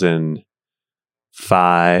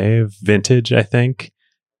 2005 vintage, I think,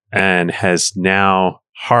 and has now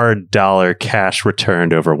hard dollar cash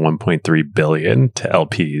returned over 1.3 billion to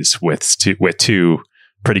LPs with two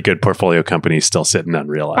pretty good portfolio companies still sitting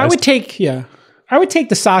unrealized. I would take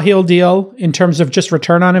the Sahil deal in terms of just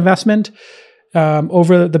return on investment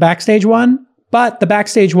over the Backstage one. But the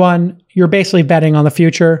Backstage one, you're basically betting on the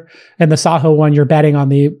future, and the Sahil one, you're betting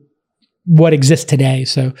on what exists today.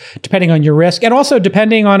 So depending on your risk and also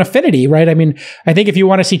depending on affinity, right? I think if you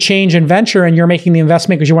want to see change in venture and you're making the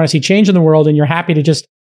investment because you want to see change in the world and you're happy to just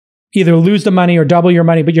either lose the money or double your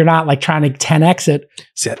money, but you're not trying to 10x it.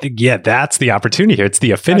 See, I think, that's the opportunity here. It's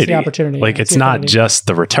the affinity. That's the opportunity. It's not just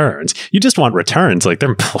the returns. You just want returns. There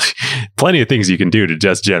are plenty of things you can do to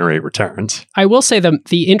just generate returns. I will say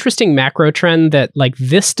the interesting macro trend that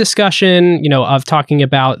this discussion, of talking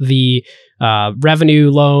about the revenue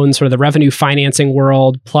loans or the revenue financing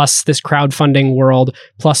world, plus this crowdfunding world,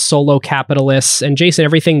 plus solo capitalists, and Jason,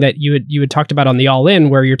 everything that you had talked about on the All In,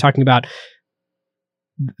 where you're talking about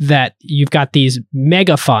that you've got these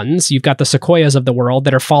mega funds, you've got the Sequoias of the world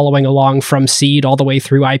that are following along from seed all the way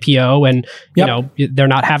through IPO, and you know they're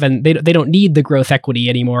not having they don't need the growth equity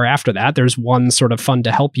anymore after that. There's one sort of fund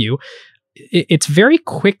to help you. It's very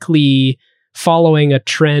quickly following a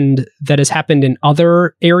trend that has happened in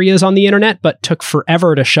other areas on the internet, but took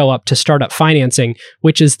forever to show up to startup financing,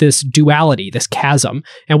 which is this duality, this chasm.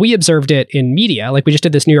 And we observed it in media. Like we just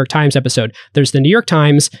did this New York Times episode. There's the New York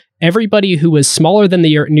Times. Everybody who was smaller than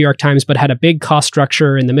the New York Times, but had a big cost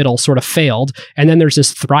structure in the middle sort of failed. And then there's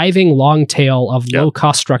this thriving long tail of low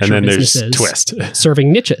cost structure and then businesses there's Twist.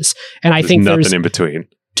 Serving niches. And I think nothing in between.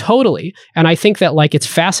 Totally. And I think that like it's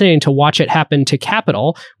fascinating to watch it happen to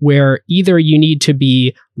capital, where either you need to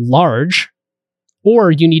be large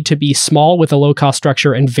or you need to be small with a low cost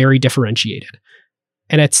structure and very differentiated.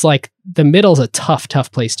 And it's like the middle is a tough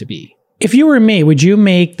place to be. If you were me, would you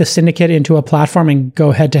make the syndicate into a platform and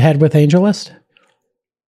go head to head with AngelList?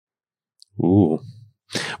 Ooh.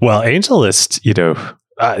 Well, AngelList, you know,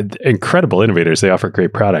 incredible innovators. They offer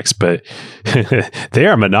great products, but they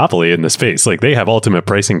are a monopoly in the space. Like they have ultimate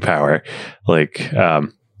pricing power. Like,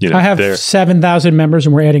 you know, I have 7,000 members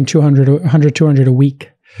and we're adding 200 a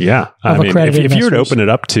week. Yeah. I mean, if you were to open it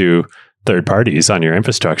up to third parties on your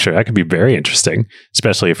infrastructure, that could be very interesting,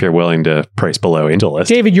 especially if you're willing to price below AngelList.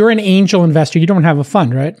 David, you're an angel investor. You don't have a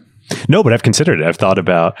fund, right? No, but I've considered it. I've talked to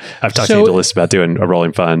AngelList about doing a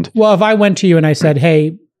rolling fund. Well, if I went to you and I said,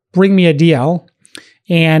 hey, bring me a deal,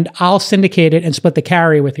 and I'll syndicate it and split the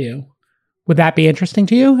carry with you, would that be interesting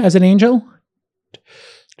to you as an angel?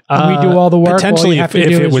 And we do all the work. Potentially, if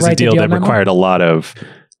it was a deal that required a lot of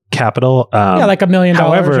capital. Like $1 million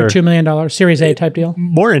or $2 million, Series A type deal.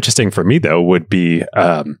 More interesting for me, though, would be,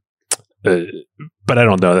 but I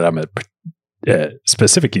don't know that I'm a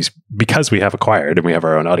specific use because we have acquired and we have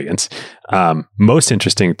our own audience. Most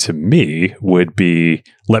interesting to me would be,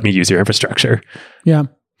 let me use your infrastructure. Yeah.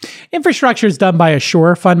 Infrastructure is done by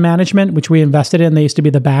Assure Fund Management, which we invested in. They used to be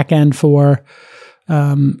the back end for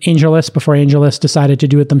AngelList before AngelList decided to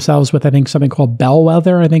do it themselves with, I think, something called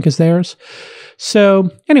Bellwether, I think is theirs. So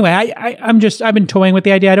anyway, I've been toying with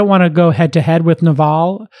the idea. I don't want to go head to head with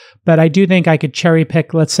Naval, but I do think I could cherry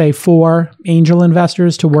pick, let's say, 4 angel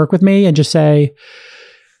investors to work with me and just say,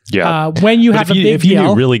 when you have a big deal. If you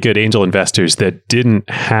knew really good angel investors that didn't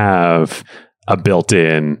have a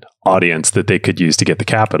built-in audience that they could use to get the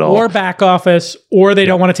capital, or back office, or they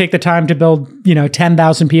don't want to take the time to build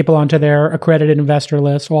 10,000 people onto their accredited investor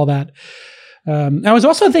list, all that. I was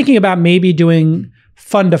also thinking about maybe doing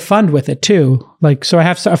fund to fund with it too. Like, so I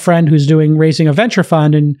have a friend who's raising a venture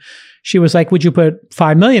fund, and she was like, would you put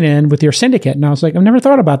 $5 million in with your syndicate? And I was like, I've never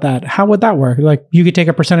thought about that. How would that work? Like, you could take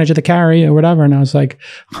a percentage of the carry or whatever. And I was like,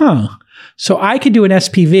 so I could do an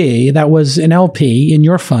SPV that was an LP in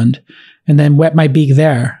your fund and then wet my beak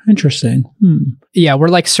there. Interesting. Yeah, we're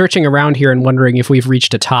like searching around here and wondering if we've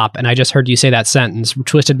reached a top. And I just heard you say that sentence,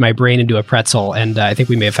 twisted my brain into a pretzel, and I think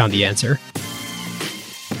we may have found the answer.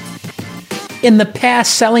 In the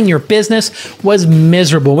past, selling your business was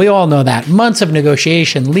miserable. We all know that. Months of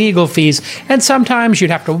negotiation, legal fees, and sometimes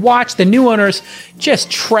you'd have to watch the new owners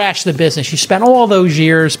just trash the business you spent all those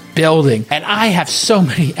years building. And I have so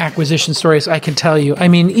many acquisition stories I can tell you. I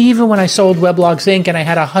mean, even when I sold Weblogs Inc. and I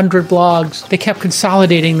had 100 blogs, they kept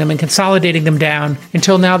consolidating them down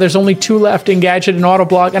until now there's only 2 left, Engadget and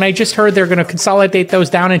Autoblog, and I just heard they're going to consolidate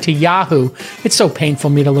those down into Yahoo. It's so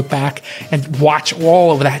painful for me to look back and watch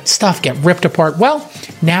all of that stuff get ripped apart. Well,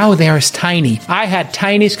 now there's Tiny. I had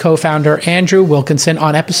Tiny's co-founder, Andrew Wilkinson,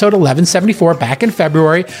 on episode 1174 back in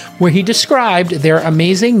February, where he described their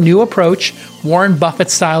amazing new approach, Warren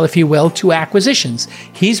Buffett style, if you will, to acquisitions.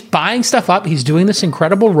 He's buying stuff up. He's doing this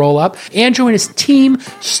incredible roll-up. Andrew and his team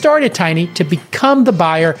started Tiny to become the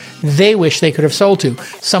buyer they wish they could have sold to.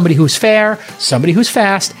 Somebody who's fair, somebody who's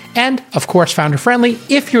fast, and, of course, founder-friendly.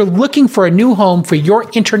 If you're looking for a new home for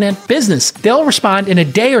your internet business, they'll respond in a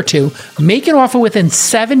day or two, make an offer within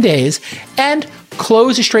 7 days, and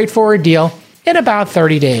close a straightforward deal in about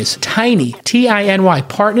 30 days. Tiny, T-I-N-Y,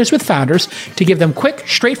 partners with founders to give them quick,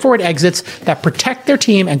 straightforward exits that protect their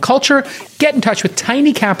team and culture. Get in touch with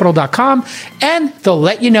tinycapital.com, and they'll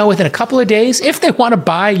let you know within a couple of days if they want to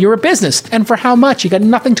buy your business and for how much. You got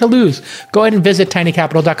nothing to lose. Go ahead and visit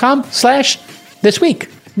tinycapital.com/thisweek.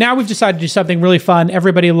 Now we've decided to do something really fun.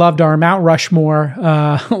 Everybody loved our Mount Rushmore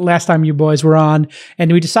last time you boys were on,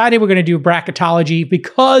 and we decided we're going to do bracketology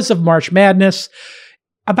because of March Madness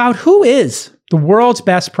about who is the world's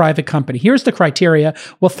best private company. Here's the criteria.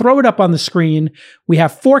 We'll throw it up on the screen. We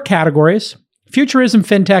have 4 categories: futurism,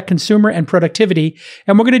 fintech, consumer, and productivity.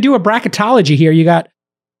 And we're going to do a bracketology here. You got,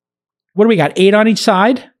 what do we got? 8 on each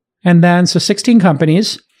side. And then, so 16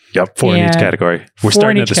 companies. Yep, 4 in each category. We're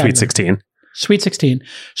starting at the Sweet 16. Sweet 16.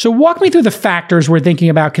 So walk me through the factors we're thinking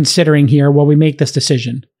about considering here while we make this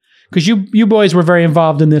decision. Because you boys were very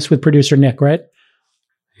involved in this with producer Nick, right?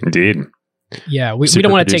 Indeed. Yeah, we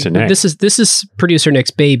don't want to take Nick. This is producer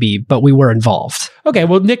Nick's baby, but we were involved. Okay,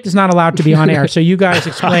 well, Nick is not allowed to be on air, so you guys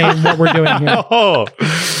explain what we're doing here. Oh,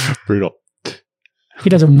 brutal. He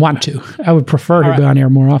doesn't want to. I would prefer to be on air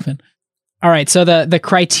more often. All right, so the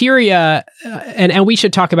criteria, and we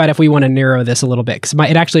should talk about if we want to narrow this a little bit, because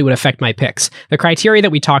it actually would affect my picks. The criteria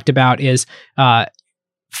that we talked about is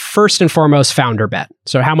first and foremost founder bet.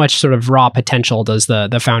 So how much sort of raw potential does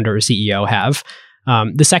the founder or CEO have?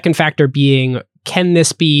 The second factor being, can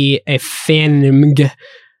this be a FANG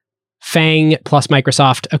plus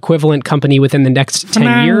Microsoft equivalent company within the next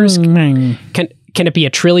 10 years? Can it be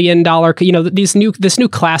 $1 trillion? You know, this new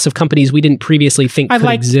class of companies we didn't previously think could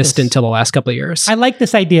exist until the last couple of years. I like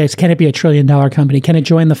this idea. Can it be $1 trillion company? Can it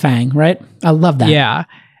join the FANG? Right? I love that. Yeah,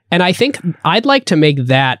 and I think I'd like to make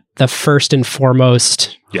that the first and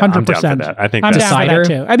foremost. Yeah, 100%. I'm down for that. I think I'm down for that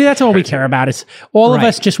too. I mean, that's all we care about. Is all of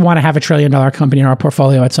us just want to have $1 trillion company in our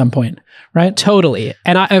portfolio at some point, right? Totally.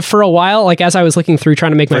 And for a while, like as I was looking through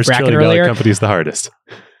trying to make my bracket earlier, company's the hardest.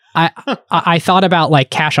 I thought about like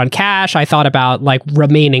cash on cash. I thought about like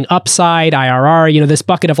remaining upside, IRR, you know, this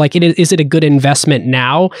bucket of like, is it a good investment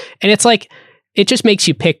now? And it's like, it just makes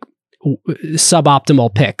you pick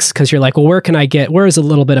suboptimal picks because you're like, well, where is a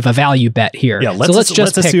little bit of a value bet here? Yeah, let's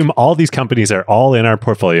assume all these companies are all in our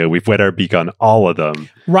portfolio. We've wet our beak on all of them.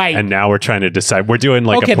 Right. And now we're trying to decide, we're doing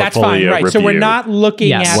like a portfolio that's fine. Right. review. So we're not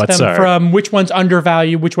looking at them from which one's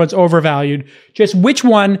undervalued, which one's overvalued, just which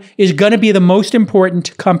one is going to be the most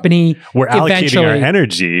important company. We're allocating our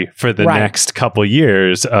energy for the next couple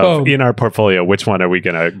years of in our portfolio. Which one are we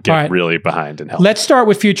going to get really behind and help? Let's start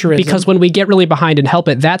with futurism. Because when we get really behind and help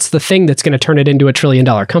it, that's the thing that's going to turn it into $1 trillion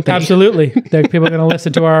company. Absolutely. People are going to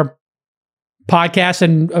listen to our podcast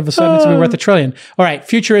and of a sudden it's going to be worth $1 trillion. All right.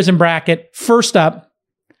 Futurism bracket. First up,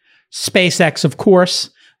 SpaceX, of course.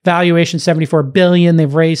 Valuation $74 billion.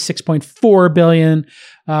 They've raised $6.4 billion.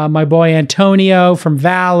 My boy Antonio from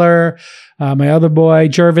Valor, my other boy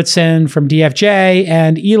Jurvetson from DFJ,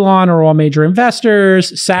 and Elon are all major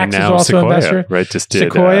investors. Sachs is also an investor. Right,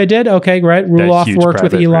 Sequoia did. Okay, great. Roelof worked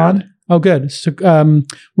with Elon. Round. Oh, good. So,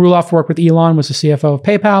 Roelof worked with Elon, was the CFO of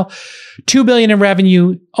PayPal. $2 billion in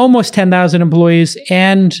revenue, almost 10,000 employees,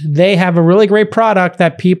 and they have a really great product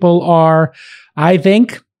that people are, I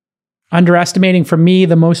think, underestimating. For me,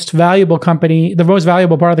 the most valuable part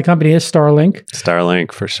of the company is Starlink.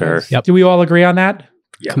 Starlink, for sure. Yep. Do we all agree on that?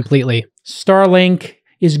 Yeah. Completely. Starlink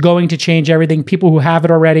is going to change everything. People who have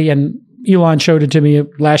it already, and Elon showed it to me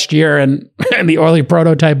last year, and the early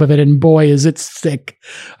prototype of it, and boy, is it sick.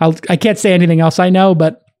 I can't say anything else I know,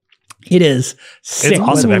 but it is sick. It's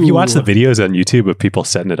awesome. Have you watched the videos on YouTube of people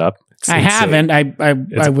setting it up? I haven't. I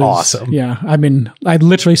was awesome. Yeah. I mean, I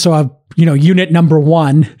literally saw, unit number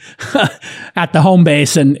 1 at the home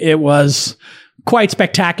base, and it was quite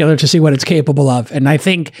spectacular to see what it's capable of. And I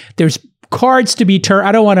think there's cards to be turned.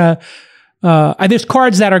 I don't want to, there's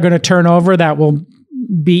cards that are going to turn over that will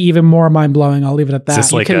be even more mind-blowing. I'll leave it at that. Is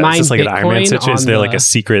this like an Iron Man situation? Is there like a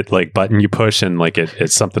secret like button you push and like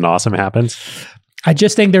it's something awesome happens? I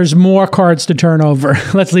just think there's more cards to turn over.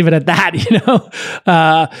 Let's leave it at that,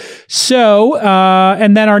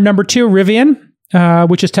 and then our number 2, Rivian,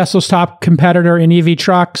 which is Tesla's top competitor in EV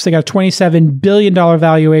trucks. They got a $27 billion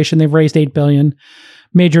valuation. They've raised $8 billion.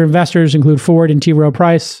 Major investors include Ford and T. Rowe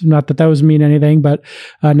Price. Not that those mean anything, but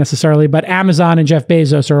necessarily. But Amazon and Jeff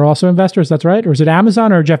Bezos are also investors. That's right. Or is it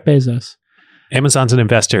Amazon or Jeff Bezos? Amazon's an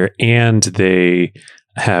investor, and they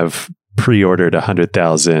have pre-ordered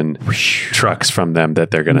 100,000 trucks from them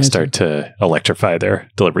that they're going to start to electrify their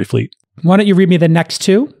delivery fleet. Why don't you read me the next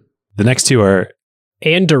 2? The next 2 are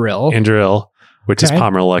Anduril, which is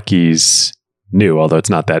Palmer Luckey's new, although it's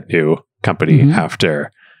not that new company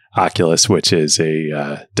after Oculus, which is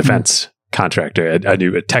a defense contractor, a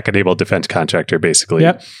new tech-enabled defense contractor, basically.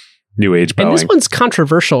 Yep. New age Boeing. And this one's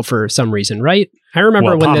controversial for some reason, right? I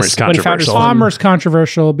remember when Palmer's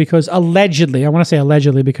controversial because allegedly, I want to say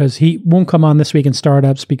allegedly, because he won't come on This Week in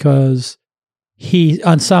Startups because he,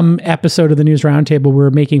 on some episode of the News Roundtable, we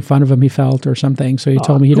were making fun of him, he felt, or something. So he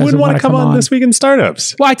told me he doesn't want to come on This Week in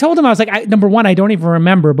Startups. Well, I told him, I was like, number 1, I don't even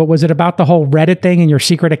remember, but was it about the whole Reddit thing and your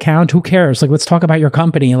secret account? Who cares? Like, let's talk about your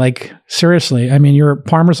company. Like, seriously. I mean,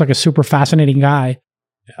 Palmer's like a super fascinating guy.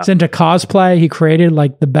 Yeah. He's into cosplay. He created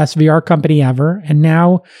like the best VR company ever. And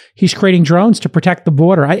now he's creating drones to protect the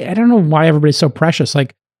border. I don't know why everybody's so precious.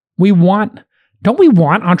 Like, don't we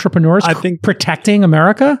want entrepreneurs protecting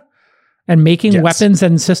America? and making weapons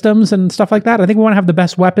and systems and stuff like that. I think we want to have the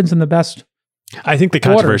best weapons and the best. I think the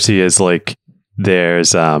controversy is like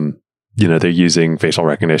there's, they're using facial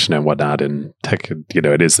recognition and whatnot, and tech,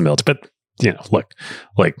 it is the military. But look,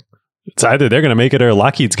 like it's either they're going to make it or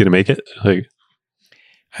Lockheed's going to make it. Like,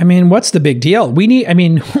 I mean, what's the big deal?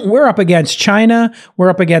 We're up against China. We're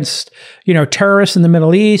up against, terrorists in the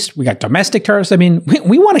Middle East. We got domestic terrorists. I mean,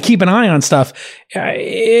 we want to keep an eye on stuff.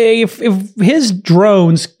 If his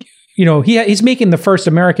drones, he's making the first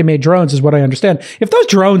American-made drones, is what I understand. If those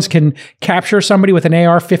drones can capture somebody with an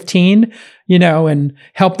AR-15, and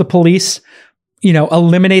help the police,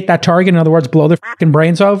 eliminate that target. In other words, blow their fucking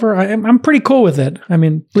brains over. I'm pretty cool with it. I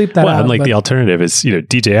mean, bleep that out. And like the alternative is,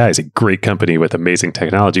 DJI is a great company with amazing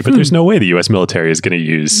technology, but there's no way the U.S. military is going to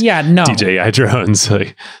use DJI drones.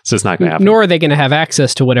 Like, it's just not going to happen. Nor are they going to have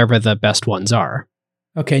access to whatever the best ones are.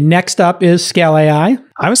 Okay, next up is Scale AI.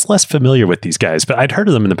 I was less familiar with these guys, but I'd heard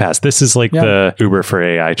of them in the past. This is like the Uber for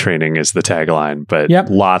AI training is the tagline, but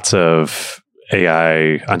lots of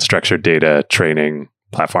AI unstructured data training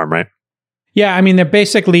platform, right? Yeah, I mean, they're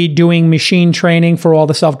basically doing machine training for all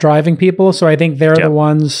the self-driving people. So I think they're the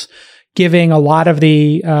ones giving a lot of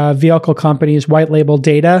the vehicle companies white label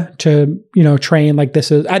data to, train like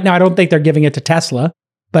this is. Now, I don't think they're giving it to Tesla,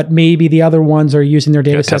 but maybe the other ones are using their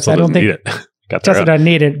data sets. Tesla doesn't need it. Tesla doesn't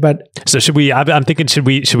need it, but so should we? I'm thinking, should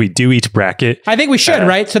we do each bracket? I think we should,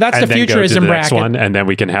 right? So that's the futurism bracket. One, and then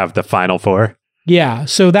we can have the final four. Yeah,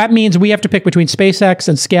 so that means we have to pick between SpaceX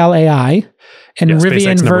and Scale AI, and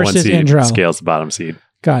Rivian versus Anduril. Scale's the bottom seed.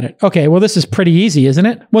 Got it. Okay, well, this is pretty easy, isn't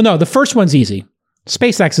it? Well, no, the first one's easy.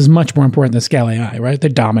 SpaceX is much more important than Scale AI, right? They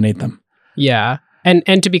dominate them. Yeah.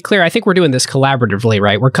 And to be clear, I think we're doing this collaboratively,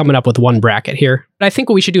 right? We're coming up with one bracket here. I think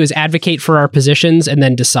what we should do is advocate for our positions and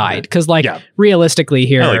then decide. Because, realistically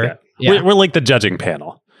here... I like that. We're like the judging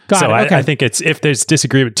panel. I think it's, if there's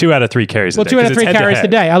disagreement, 2 out of 3 carries the day. 2 out of 3 carries the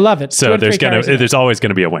day. I love it. So there's always going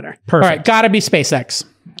to be a winner. Perfect. All right, gotta be SpaceX.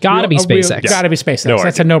 Gotta be SpaceX. Gotta be SpaceX.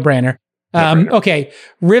 That's a no-brainer. Okay,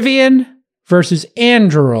 Rivian versus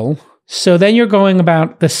Anduril. So then you're going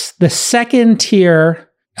about the second tier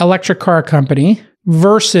electric car company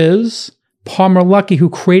versus Palmer Luckey, who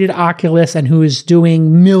created Oculus and who is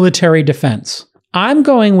doing military defense. I'm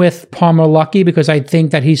going with Palmer Luckey because I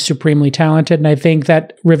think that he's supremely talented, and I think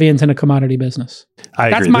that Rivian's in a commodity business. I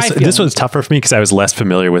agree. This was tougher for me because I was less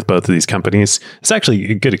familiar with both of these companies. It's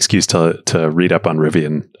actually a good excuse to read up on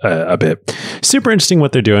Rivian a bit. Super interesting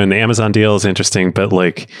what they're doing. The Amazon deal is interesting, but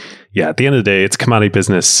at the end of the day, it's commodity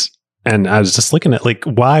business. And I was just looking at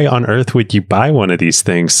why on earth would you buy one of these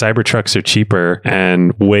things? Cybertrucks are cheaper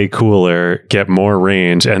and way cooler, get more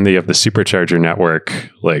range, and they have the supercharger network.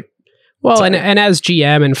 And as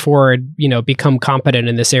GM and Ford, become competent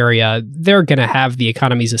in this area, they're going to have the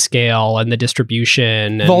economies of scale and the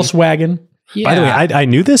distribution. Volkswagen. Yeah. By the way, I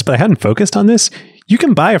knew this, but I hadn't focused on this. You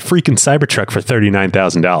can buy a freaking Cybertruck for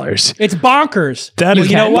 $39,000. It's bonkers. That is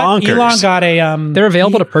bonkers. Elon got a... They're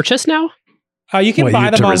available to purchase now? You can buy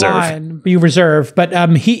them online, you reserve. But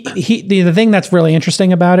the thing that's really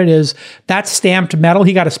interesting about it is that stamped metal.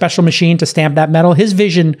 He got a special machine to stamp that metal. His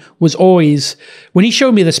vision was always, when he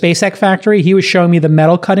showed me the SpaceX factory, he was showing me the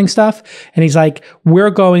metal cutting stuff. And he's like, we're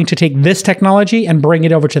going to take this technology and bring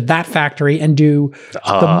it over to that factory and do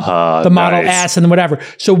the Model S and whatever.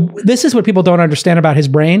 So this is what people don't understand about his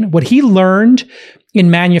brain. What he learned in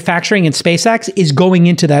manufacturing in SpaceX is going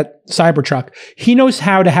into that Cybertruck. He knows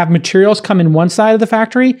how to have materials come in one side of the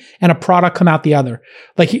factory and a product come out the other.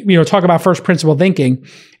 Talk about first principle thinking.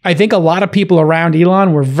 I think a lot of people around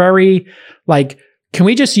Elon were very can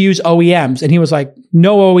we just use OEMs? And he was like,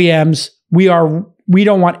 no OEMs. We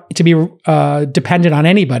don't want to be dependent on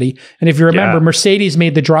anybody. And if you remember, Mercedes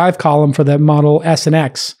made the drive column for the Model S and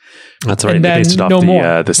X. That's right. They based it off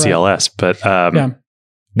the CLS. But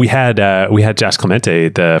we had Josh Clemente,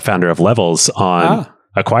 the founder of Levels, on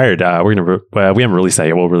Acquired. We haven't released that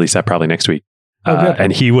yet. We'll release that probably next week.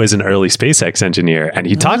 And he was an early SpaceX engineer, and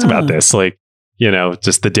he talked about this,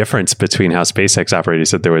 just the difference between how SpaceX operated. He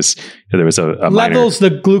said there was a Levels, the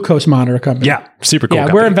glucose monitor company. Yeah, super cool.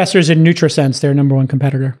 Yeah, we're investors in NutriSense, their number one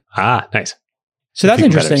competitor. Nice. So that's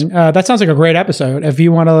interesting. That sounds like a great episode. If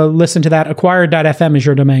you want to listen to that, acquired.fm is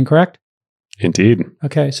your domain, correct? Indeed.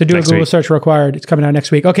 Okay, so do a Google search for Acquired. It's coming out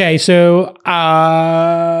next week. Okay, so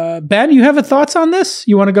Ben, you have thoughts on this?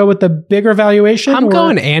 You want to go with the bigger valuation? I'm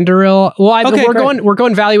going Anduril. Well, we're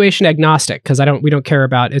going valuation agnostic because we don't care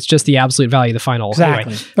about, it's just the absolute value, the final.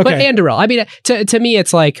 Exactly. Anyway. Okay. But Anduril, I mean, to me,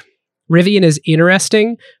 it's Rivian is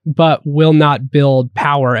interesting, but will not build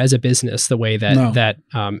power as a business the way that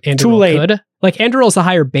Anduril could. Anduril is a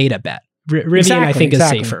higher beta bet. Rivian, I think, is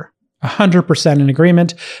safer. 100% in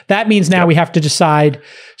agreement. That means now we have to decide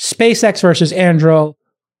SpaceX versus Anduril.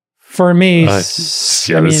 For me, it's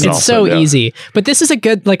so easy. But this is a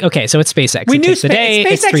good, okay, so it's SpaceX. We knew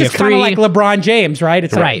SpaceX is kind of like LeBron James, right?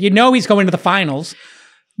 It's right. Like, he's going to the finals.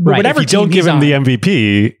 Right. Whatever. If you don't give him the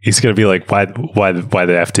MVP, he's going to be like, why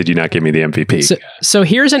the F did you not give me the MVP? So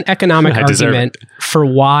here's an economic argument for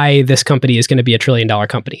why this company is going to be $1 trillion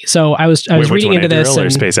company. So I was reading into this. Or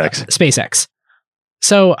SpaceX? SpaceX.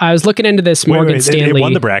 So I was looking into this. Morgan Stanley. It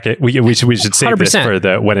won the bracket. We should save 100%. This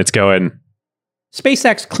for when it's going.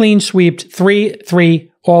 SpaceX clean sweeped 3-3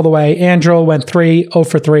 all the way. Anduril went 3-0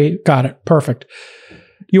 for 3. Got it. Perfect.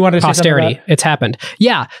 You wanted to posterity. It's happened.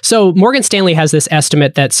 Yeah. So Morgan Stanley has this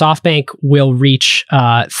estimate that SoftBank will reach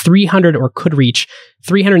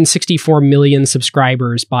 364 million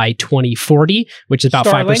subscribers by 2040, which is about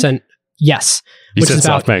Starlink? 5%. Yes. You said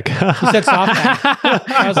SoftBank. You said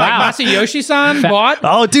SoftBank. I was like, Masayoshi-san bought?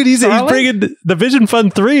 Oh, dude, he's bringing the Vision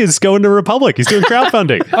Fund 3 is going to Republic. He's doing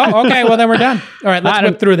crowdfunding. Oh, okay. Well, then we're done. All right, let's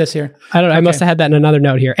look through this here. I must have had that in another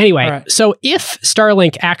note here. Anyway, So if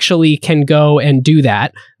Starlink actually can go and do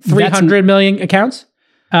that, 300 million accounts?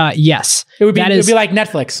 Yes. It would be like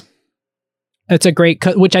Netflix. It's a great,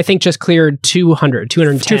 which I think just cleared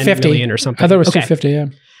 210 million or something. I thought it was 250, yeah.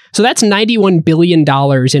 So that's $91 billion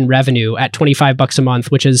in revenue at $25 a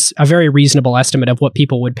month, which is a very reasonable estimate of what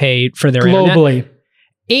people would pay for their globally. Internet.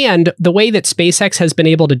 And the way that SpaceX has been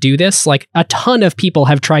able to do this, like a ton of people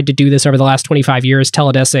have tried to do this over the last 25 years,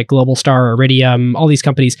 Teledesic, Globalstar, Iridium, all these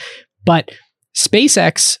companies. But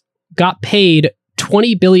SpaceX got paid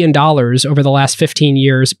 $20 billion over the last 15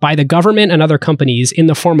 years by the government and other companies in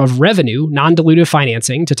the form of revenue, non-dilutive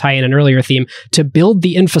financing, to tie in an earlier theme, to build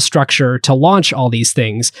the infrastructure to launch all these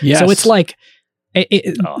things. Yes. So it's like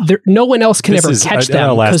no one else can ever catch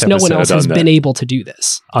them because no one else has been able to do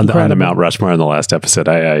this. On the Mount Rushmore in the last episode,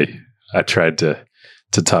 I tried to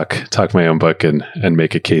talk my own book and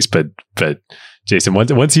make a case, but Jason,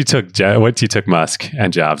 once you took Musk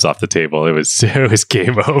and Jobs off the table, it was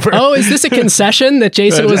game over. Oh, is this a concession that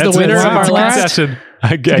Jason was the winner of our last?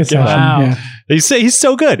 Wow. Yeah. He's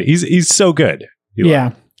so good. He's so good.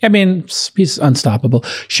 Yeah. I mean, he's unstoppable.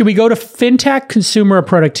 Should we go to fintech, consumer, or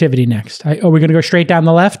productivity next? Are we going to go straight down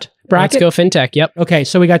the left bracket? Let's go fintech. Yep. Okay.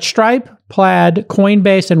 So we got Stripe, Plaid,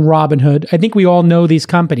 Coinbase, and Robinhood. I think we all know these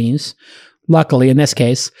companies. Luckily, in this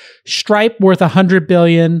case, Stripe worth $100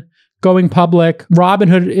 billion. Going public.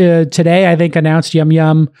 Robinhood today, I think, announced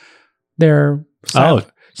Yum.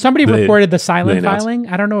 Somebody reported the silent filing.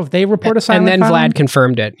 I don't know if they report a silent filing. And then Vlad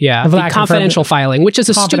confirmed it. Yeah. The confidential filing, which is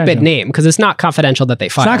a stupid name because it's not confidential that they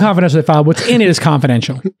filed. It's not confidential they filed. What's in it is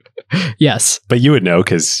confidential. Yes. But you would know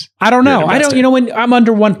because I don't know. I don't. When I'm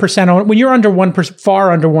under 1%, when you're under 1%, far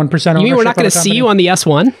under 1%. You mean we're not going to see you on the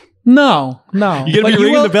S1? No. You're going to be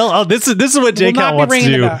ringing the bell? Oh, this is what JCal wants to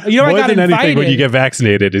do. More than anything when you get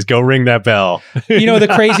vaccinated is go ring that bell. The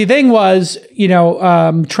crazy thing was,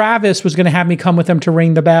 Travis was going to have me come with him to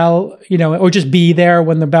ring the bell, or just be there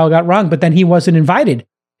when the bell got rung, but then he wasn't invited.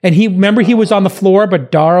 And he was on the floor,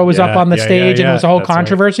 but Dara was up on the stage and it was a whole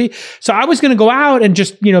controversy. Right. So I was going to go out and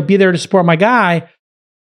just, be there to support my guy.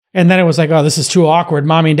 And then it was like, oh, this is too awkward.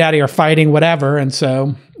 Mommy and daddy are fighting, whatever. And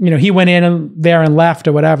so, he went in there and left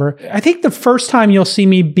or whatever. I think the first time you'll see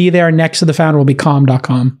me be there next to the founder will be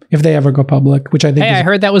Calm.com if they ever go public, which I think I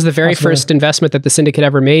heard that was the very first investment that the syndicate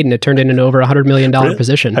ever made, and it turned into an over $100 million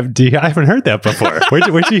position. I haven't heard that before.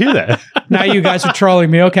 Where'd you hear that? Now you guys are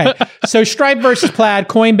trolling me. Okay. So Stripe versus Plaid,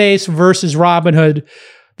 Coinbase versus Robinhood.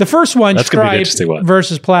 The first one, Stripe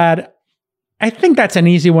versus Plaid. I think that's an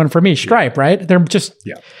easy one for me. Stripe, right? They're just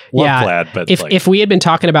Love Plaid, but if we had been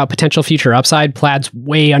talking about potential future upside, Plaid's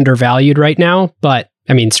way undervalued right now. But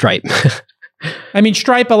I mean, Stripe.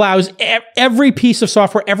 Stripe allows every piece of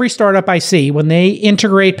software, every startup I see, when they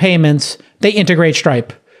integrate payments, they integrate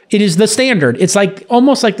Stripe. It is the standard. It's like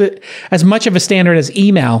almost like as much of a standard as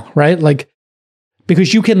email, right? Like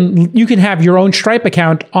because you can have your own Stripe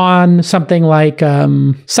account on something like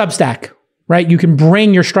Substack. Right, you can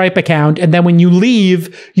bring your Stripe account, and then when you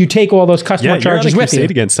leave, you take all those customer charges with you.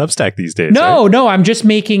 Against Substack these days. No, I'm just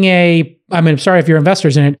making I'm sorry if you're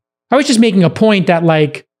investors in it. I was just making a point that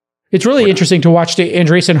it's really interesting to watch the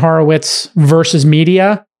Andreessen Horowitz versus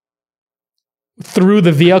media through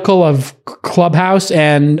the vehicle of Clubhouse,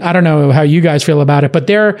 and I don't know how you guys feel about it, but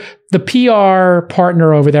they're the PR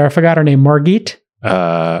partner over there. I forgot her name, Margit.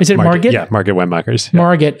 Is it Margit? Yeah, Margit Wetmakers. Yeah.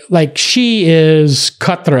 Margit, she is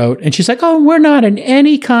cutthroat. And she's like, oh, we're not in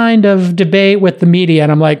any kind of debate with the media.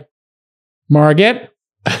 And I'm like, Margit,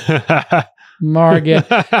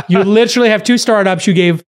 you literally have two startups you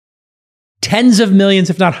gave tens of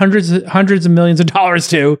millions, if not hundreds of millions of dollars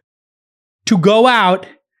to. to go out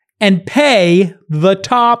and pay the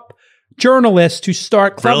top journalists to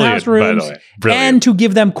start Clubhouse rooms and to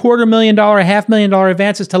give them $250,000, $500,000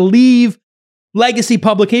 advances to leave legacy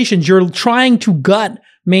publications. You're trying to gut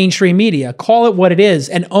mainstream media. Call it what it is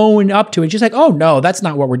and own up to it. Just like, oh no, that's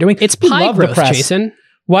not what we're doing. It's pie growth, Jason.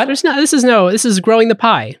 What? This is growing the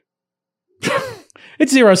pie.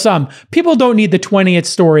 It's zero sum. People don't need the 20th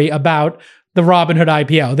story about the Robinhood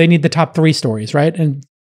IPO. They need the top 3 stories, right? And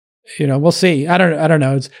we'll see. I don't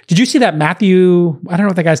know. Did you see that Matthew? I don't know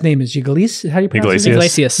what that guy's name is. Iglesias? How do you pronounce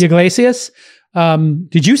it? Iglesias.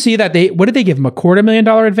 Did you see that what did they give him?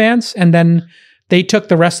 $250,000 advance, and then they took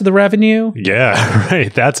the rest of the revenue? Yeah,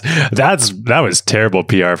 right. That was terrible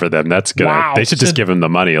PR for them. That's good. Wow. They should just give him the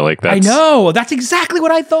money. I know. That's exactly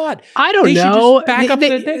what I thought. I don't know.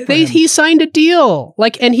 He signed a deal.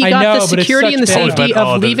 And he got the security and the safety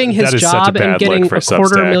of leaving his job and getting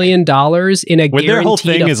 $250,000 in a guarantee. When their whole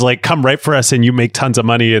thing is come write for us and you make tons of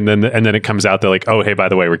money, and then it comes out they're like, oh hey, by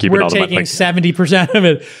the way, we're keeping all the money. We're taking 70% of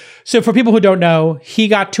it. So for people who don't know, he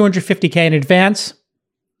got $250K in advance.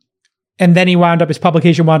 And then his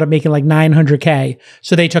publication wound up making $900K.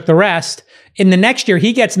 So they took the rest. In the next year,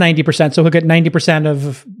 he gets 90%. So he'll get 90%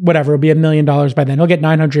 of whatever. It'll be $1 million by then. He'll get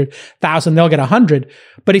 900,000. They'll get 100.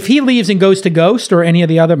 But if he leaves and goes to Ghost or any of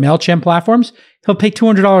the other MailChimp platforms, he'll pay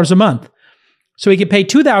 $200 a month. So he could pay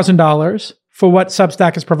 $2,000 for what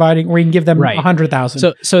Substack is providing, or he can give them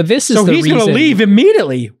 $100,000. So this is the reason. So he's going to leave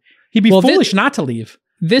immediately. He'd be foolish not to leave.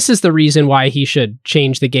 This is the reason why he should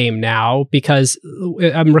change the game now, because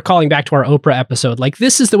I'm recalling back to our Oprah episode.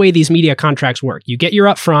 This is the way these media contracts work. You get your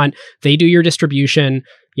upfront, they do your distribution,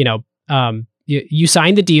 you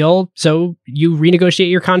sign the deal, so you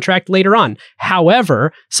renegotiate your contract later on.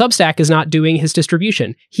 However, Substack is not doing his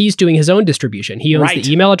distribution. He's doing his own distribution. He owns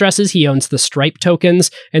the email addresses, he owns the Stripe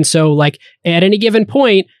tokens. And so at any given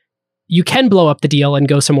point, you can blow up the deal and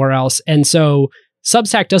go somewhere else. And so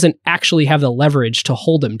Substack doesn't actually have the leverage to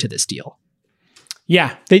hold him to this deal.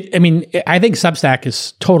 Yeah. I think Substack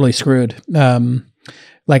is totally screwed.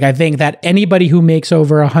 I think that anybody who makes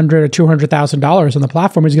over $100,000 or $200,000 on the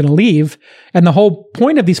platform is going to leave. And the whole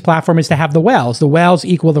point of these platforms is to have the whales. The whales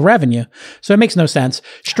equal the revenue. So it makes no sense.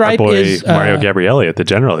 Stripe is Mario Gabrielli at The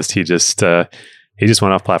Generalist. He just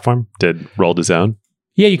went off platform, rolled his own.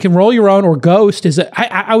 Yeah, you can roll your own, or Ghost is.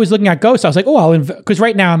 I was looking at Ghost. I was like, because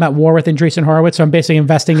right now I'm at war with Andreessen Horowitz, so I'm basically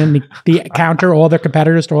investing in the counter all their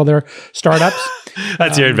competitors to all their startups.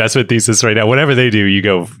 That's your investment thesis right now. Whatever they do, you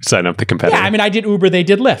go sign up the competitor. Yeah, I did Uber, they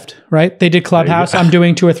did Lyft, right? They did Clubhouse. I'm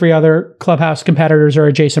doing 2 or 3 other Clubhouse competitors or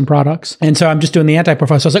adjacent products, and so I'm just doing the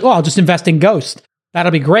anti-portfolio. So I was like, I'll just invest in Ghost.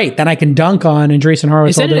 That'll be great. Then I can dunk on Andreessen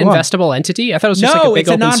Horowitz. Is it an investable entity? I thought it was just a big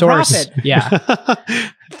open source. Yeah.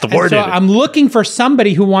 So I'm looking for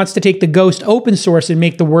somebody who wants to take the Ghost open source and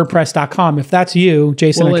make the WordPress.com. If that's you,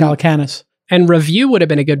 Jason Calacanis. And Review would have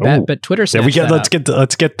been a good bet, but Twitter snatched that up.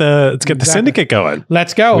 Let's get the syndicate going.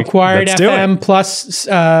 Let's go. Acquired FM plus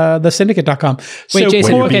the syndicate.com. Wait,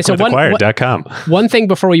 Jason. Okay, so one thing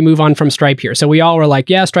before we move on from Stripe here. So we all were like,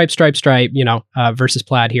 yeah, Stripe, versus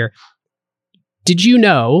Plaid here. Did you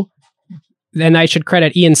know, and I should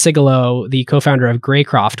credit Ian Sigalo, the co-founder of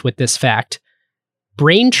Greycroft, with this fact,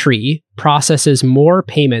 Braintree processes more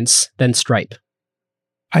payments than Stripe.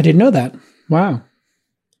 I didn't know that. Wow.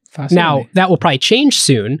 Now, that will probably change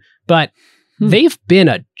soon, but they've been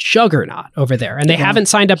a juggernaut over there, and they haven't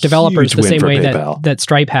signed up developers the same way that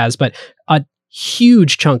Stripe has, but a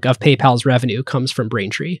huge chunk of PayPal's revenue comes from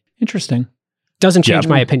Braintree. Interesting. Doesn't change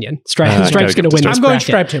my opinion. Stripe's going to win this I'm going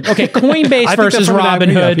Stripe too. Okay, Coinbase versus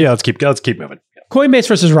Robinhood. Yeah, let's keep moving. Coinbase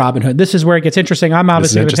versus Robinhood. This is where it gets interesting. I'm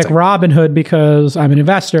obviously going to pick Robinhood because I'm an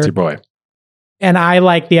investor. It's your boy. And I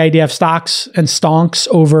like the idea of stocks and stonks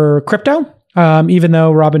over crypto. Even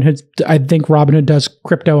though I think Robinhood does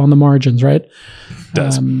crypto on the margins, right?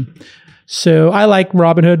 Does. So I like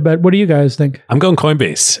Robinhood, but what do you guys think? I'm going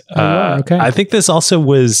Coinbase. Okay. I think this also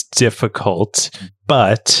was difficult,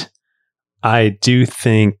 but I do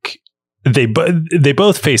think they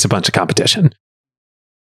both face a bunch of competition.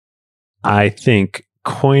 I think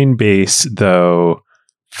Coinbase, though,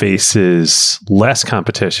 faces less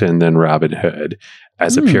competition than Robinhood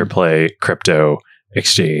as a pure play crypto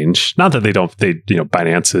exchange. Not that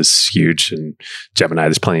Binance is huge and Gemini,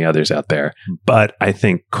 there's plenty of others out there. But I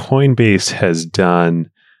think Coinbase has done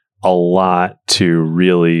a lot to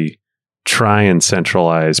really try and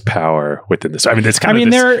centralize power within this.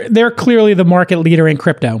 They're clearly the market leader in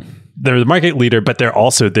crypto. They're the market leader, but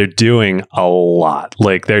they're doing a lot.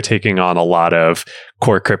 They're taking on a lot of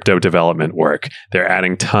core crypto development work. They're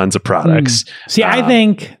adding tons of products. See, I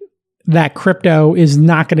think that crypto is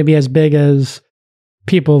not going to be as big as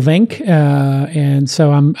people think, and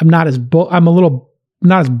so I'm not as I'm a little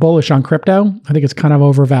not as bullish on crypto. I think it's kind of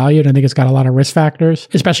overvalued. I think it's got a lot of risk factors,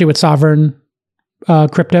 especially with sovereign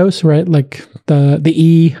cryptos, right? Like the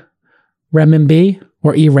e-renminbi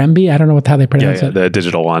or e-renbi. I don't know how they pronounce it. The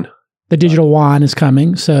digital one. The digital yuan is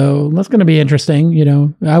coming, so that's going to be interesting. You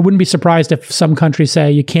know, I wouldn't be surprised if some countries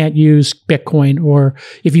say you can't use Bitcoin, or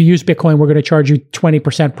if you use Bitcoin, we're going to charge you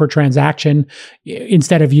 20% per transaction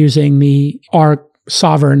instead of using our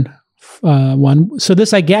sovereign one. So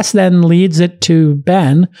this, I guess, then leads it to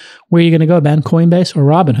Ben. Where are you going to go, Ben? Coinbase or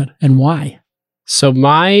Robinhood, and why? So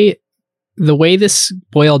the way this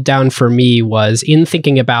boiled down for me was in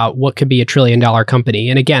thinking about what could be $1 trillion company.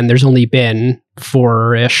 And again, there's only been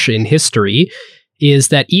 4-ish in history, is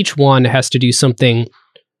that each one has to do something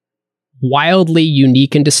wildly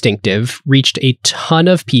unique and distinctive, reached a ton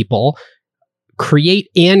of people, create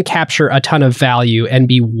and capture a ton of value, and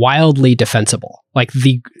be wildly defensible. Like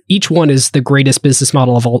each one is the greatest business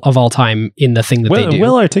model of all time in the thing that they do.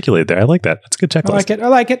 Well articulated there. I like that. That's a good checklist. I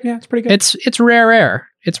like it. Yeah, it's pretty good. It's rare.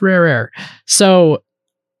 It's rare. So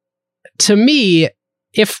to me,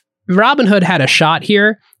 if Robinhood had a shot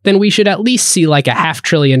here, then we should at least see like a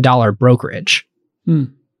 $500 billion brokerage.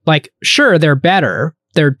 Like, sure, they're better,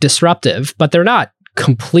 they're disruptive, but they're not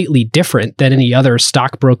completely different than any other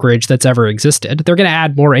stock brokerage that's ever existed. They're going to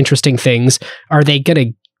add more interesting things. Are they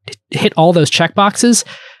going to hit all those checkboxes?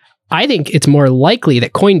 I think it's more likely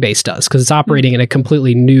that Coinbase does, because it's operating in a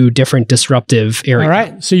completely new, different, disruptive area. All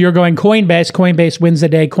right. So you're going Coinbase. Coinbase wins the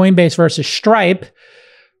day. Coinbase versus Stripe.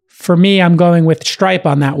 For me, I'm going with Stripe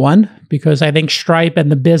on that one, because I think Stripe and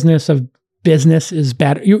the business of business is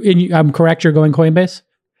better. I'm correct. You're going Coinbase?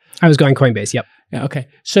 I was going Coinbase. Yep. Yeah. Okay.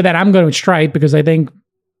 So then I'm going with Stripe, because I think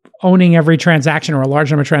owning every transaction or a large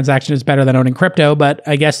number of transactions is better than owning crypto. But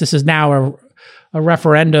I guess this is now a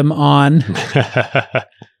referendum on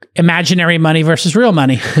imaginary money versus real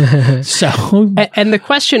money. And the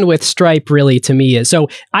question with Stripe really to me is, so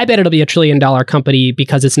I bet it'll be $1 trillion company,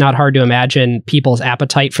 because it's not hard to imagine people's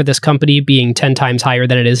appetite for this company being 10 times higher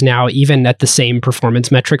than it is now, even at the same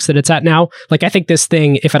performance metrics that it's at now. Like, I think this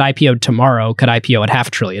thing, if it IPO'd tomorrow, could IPO at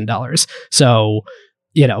 $500 billion. So,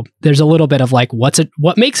 you know, there's a little bit of like, what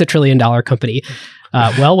makes $1 trillion company?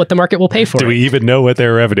 Well, what the market will pay for. Do we even know what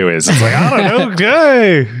their revenue is? It's like, I don't know.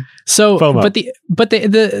 Okay. So, FOMO. but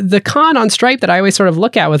the con on Stripe that I always sort of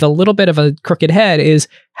look at with a little bit of a crooked head is,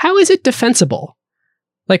 how is it defensible?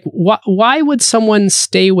 Like, why would someone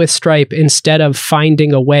stay with Stripe instead of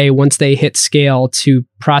finding a way, once they hit scale, to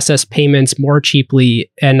process payments more cheaply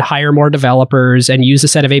and hire more developers and use a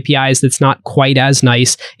set of APIs that's not quite as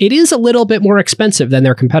nice? It is a little bit more expensive than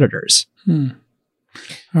their competitors.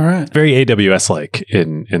 All right. Very AWS-like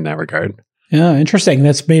in that regard. Yeah, interesting.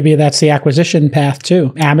 That's the acquisition path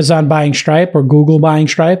too. Amazon buying Stripe or Google buying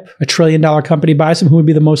Stripe. $1 trillion company buys them. Who would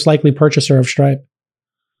be the most likely purchaser of Stripe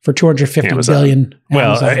for $250 billion?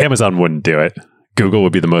 Well, Amazon wouldn't do it. Google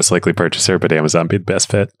would be the most likely purchaser, but Amazon would be the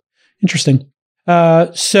best fit. Interesting.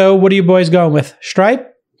 So what are you boys going with?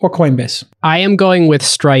 Stripe or Coinbase? I am going with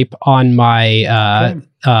Stripe on my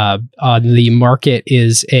the market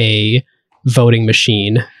is a voting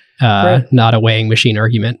machine, not a weighing machine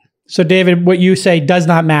argument. So, David, what you say does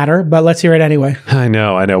not matter, but let's hear it anyway. I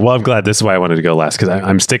know. Well, I'm glad. This is why I wanted to go last, because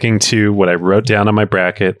I'm sticking to what I wrote down on my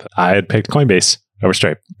bracket. I had picked Coinbase over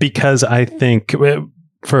Stripe, because I think,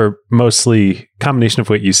 for mostly combination of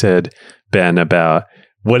what you said, Ben, about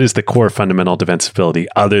what is the core fundamental defensibility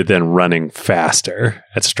other than running faster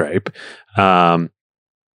at Stripe. And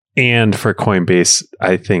for Coinbase,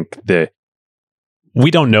 I think that we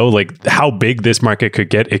don't know like how big this market could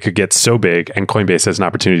get. It could get so big, and Coinbase has an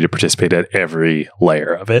opportunity to participate at every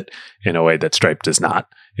layer of it in a way that Stripe does not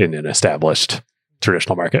in an established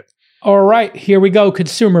traditional market. All right, here we go.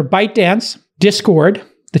 Consumer ByteDance, Discord,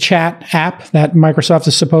 the chat app that Microsoft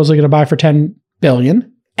is supposedly going to buy for $10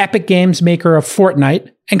 billion, Epic Games, maker of Fortnite,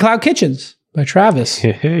 and Cloud Kitchens by Travis.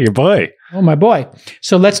 Your boy. Oh, my boy.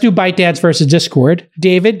 So let's do ByteDance versus Discord.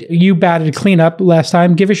 David, you batted cleanup last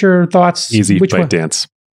time. Give us your thoughts. Easy, ByteDance.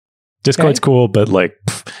 Discord's cool, but like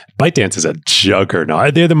ByteDance is a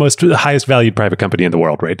juggernaut. They're the highest valued private company in the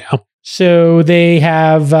world right now. So they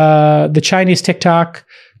have the Chinese TikTok,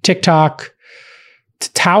 Toutiao.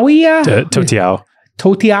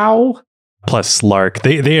 Plus Lark.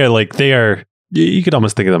 They are. You could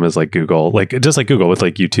almost think of them as like Google, like just like Google with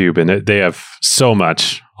like YouTube, and they have so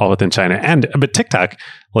much all within China. But TikTok,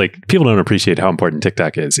 like people don't appreciate how important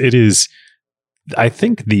TikTok is. It is, I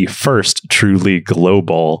think, the first truly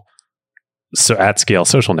global at scale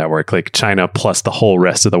social network, like China plus the whole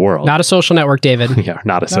rest of the world. Not a social network, David. Yeah,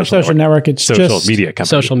 not a social network. It's social just media company.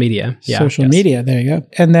 Social media. Yeah. Social media. There you go.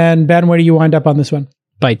 And then Ben, where do you wind up on this one?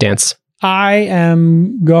 ByteDance. I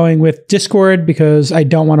am going with Discord because I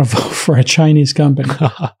don't want to vote for a Chinese company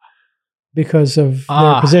because of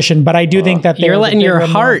their position. But I do think that you're letting your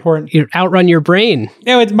heart outrun your brain.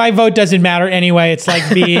 No, my vote doesn't matter anyway. It's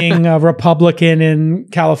like being a Republican in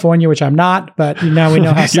California, which I'm not. But now we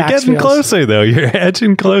know how you're getting feels. Closer, though. You're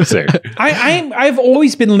edging closer. I've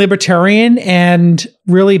always been libertarian and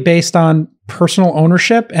really based on personal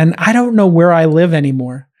ownership, and I don't know where I live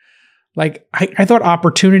anymore. Like I thought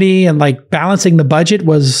opportunity and like balancing the budget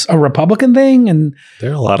was a Republican thing, and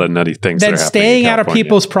there are a lot of nutty things. Then staying out of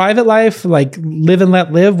people's private life, like live and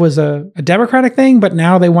let live, was a Democratic thing. But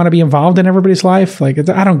now they want to be involved in everybody's life. Like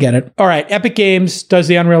I don't get it. All right, Epic Games does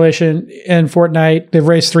the Unreal Engine in Fortnite. They've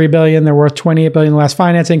raised $3 billion. They're worth $28 billion in the last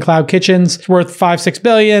financing. Cloud Kitchen's worth $5-6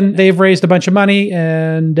 billion. They've raised a bunch of money,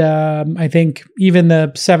 and I think even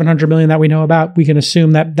the $700 million that we know about, we can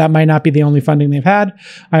assume that might not be the only funding they've had.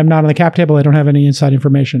 I am not on the cap table. I don't have any inside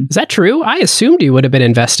information. Is that true? I assumed you would have been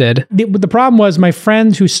invested. The problem was my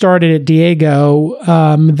friend who started at Diego,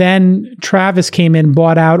 then Travis came in,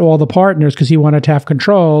 bought out all the partners because he wanted to have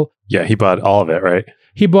control. Yeah, he bought all of it, right?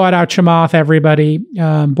 He bought out Chamath, everybody,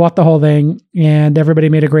 bought the whole thing, and everybody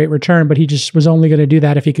made a great return, but he just was only going to do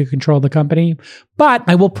that if he could control the company. But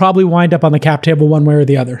I will probably wind up on the cap table one way or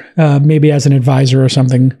the other, maybe as an advisor or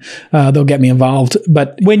something. They'll get me involved.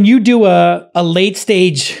 But when you do a late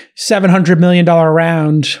stage $700 million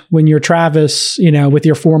round, when you're Travis, with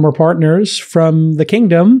your former partners from the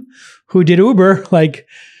kingdom who did Uber, like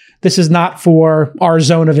this is not for our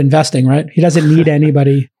zone of investing, right? He doesn't need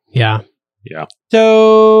anybody. Yeah. Yeah.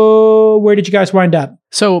 So where did you guys wind up?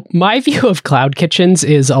 So my view of Cloud Kitchens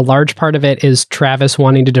is a large part of it is Travis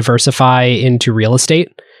wanting to diversify into real estate.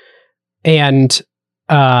 And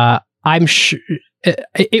I'm sure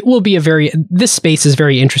it will be this space is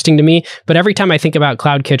very interesting to me. But every time I think about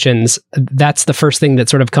Cloud Kitchens, that's the first thing that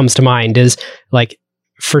sort of comes to mind is like,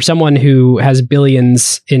 for someone who has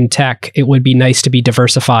billions in tech, it would be nice to be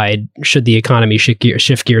diversified should the economy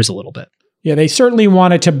shift gears a little bit. Yeah, they certainly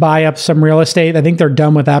wanted to buy up some real estate. I think they're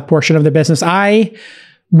done with that portion of the business. I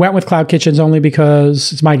went with Cloud Kitchens only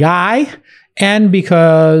because it's my guy and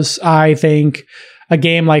because I think a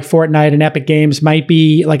game like Fortnite and Epic Games might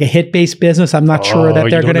be like a hit-based business. I'm not sure that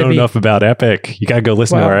they're going to be... You don't know enough about Epic. You got to go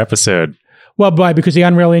listen to our episode. Well, why? Because the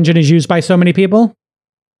Unreal Engine is used by so many people?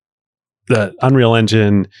 The Unreal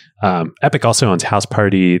Engine, Epic also owns House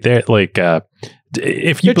Party. They're like...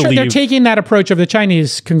 if you believe they're taking that approach of the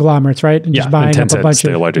Chinese conglomerates, right? And just buying up a bunch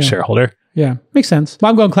their largest shareholder. Yeah, makes sense. Well,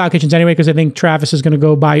 I'm going Cloud Kitchens anyway because I think Travis is going to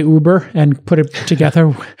go buy Uber and put it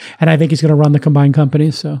together, and I think he's going to run the combined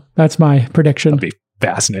companies. So that's my prediction. That'd be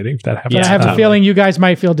fascinating if that happens. Yeah, I have a feeling you guys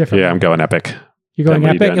might feel different. Yeah, I'm going Epic. You're going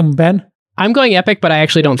Epic, and Ben? I'm going Epic, but I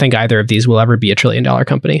actually don't think either of these will ever be $1 trillion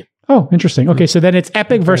company. Oh, interesting. Okay, so then it's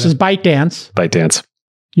Epic versus ByteDance. ByteDance.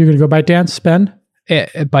 You're going to go ByteDance, Ben?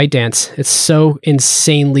 ByteDance. It's so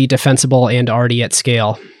insanely defensible and already at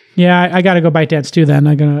scale. Yeah, I got to go ByteDance too. Then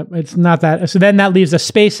it's not that. So then that leaves a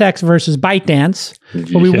SpaceX versus ByteDance.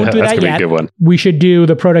 But we won't do that yet. Be a good one. We should do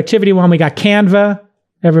the productivity one. We got Canva.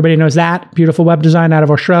 Everybody knows that. Beautiful web design out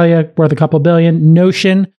of Australia, worth a couple billion.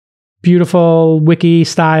 Notion, beautiful wiki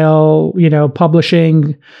style,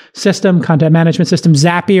 publishing system, content management system.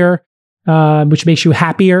 Zapier, which makes you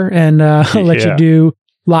happier and lets you do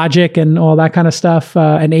logic and all that kind of stuff,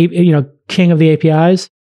 and king of the APIs.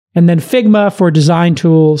 And then Figma for design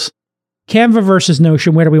tools. Canva versus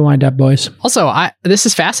Notion. Where do we wind up, boys? Also, this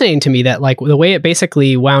is fascinating to me that like the way it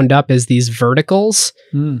basically wound up is these verticals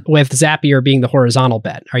with Zapier being the horizontal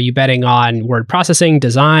bet. Are you betting on word processing,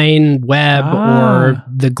 design, web, or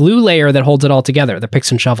the glue layer that holds it all together, the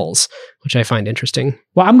picks and shovels, which I find interesting.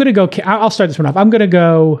 Well, I'm going to go, I'll start this one off. I'm going to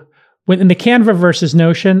go in the Canva versus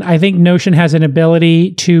Notion. I think Notion has an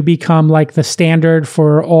ability to become like the standard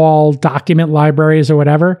for all document libraries or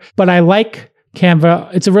whatever. But I like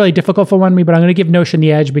Canva. It's a really difficult for me, but I'm going to give Notion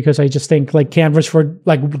the edge because I just think like Canva's for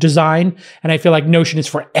like design, and I feel like Notion is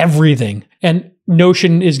for everything. And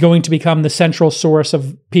Notion is going to become the central source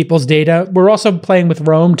of people's data. We're also playing with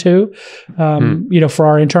Roam too, for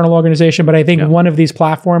our internal organization. But I think one of these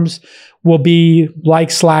platforms will be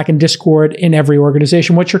like Slack and Discord in every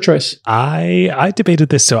organization. What's your choice? I debated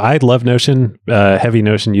this. So I love Notion, heavy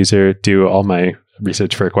Notion user, do all my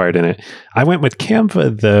research for Acquired in it. I went with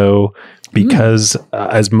Canva though, because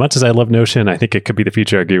as much as I love Notion, I think it could be the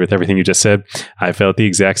future. I agree with everything you just said. I felt the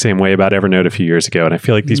exact same way about Evernote a few years ago. And I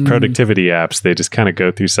feel like these productivity apps, they just kind of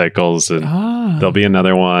go through cycles and there'll be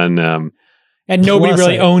another one. And nobody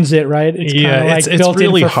really owns it, right? It's it's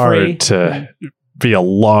really hard to be a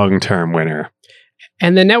long-term winner.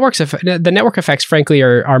 And the network effects, frankly,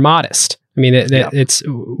 are modest. I mean, it's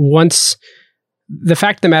once the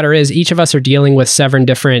fact of the matter is, each of us are dealing with 7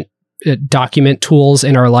 different document tools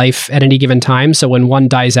in our life at any given time. So when one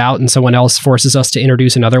dies out and someone else forces us to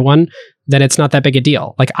introduce another one, then it's not that big a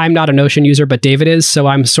deal. Like, I'm not a Notion user, but David is, so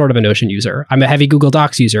I'm sort of a Notion user. I'm a heavy Google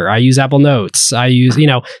Docs user. I use Apple Notes. I use,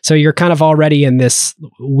 so you're kind of already in this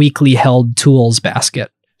weakly held tools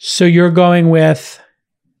basket. So you're going with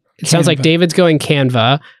It sounds like David's going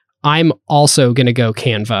Canva. I'm also going to go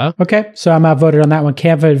Canva. Okay, so I'm outvoted on that one.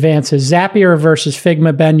 Canva advances. Zapier versus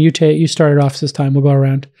Figma. Ben, you started off this time. We'll go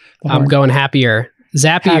around. I'm going Happier.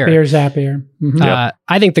 Zapier. Mm-hmm.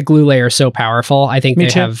 I think the glue layer is so powerful. I think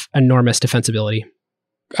they have enormous defensibility.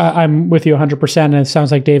 I'm with you 100%, and it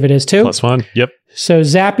sounds like David is too. +1. Yep. So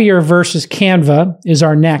Zapier versus Canva is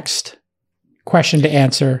our next question to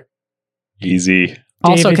answer. Easy.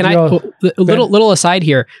 Also, can little aside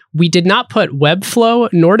here? We did not put Webflow,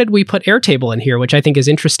 nor did we put Airtable in here, which I think is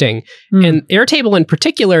interesting. And Airtable in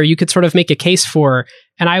particular, you could sort of make a case for.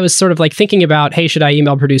 And I was sort of like thinking about, hey, should I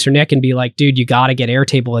email producer Nick and be like, dude, you got to get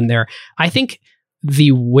Airtable in there? I think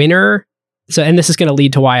the winner. So, and this is going to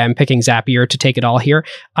lead to why I'm picking Zapier to take it all here.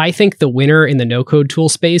 I think the winner in the no-code tool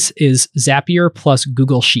space is Zapier plus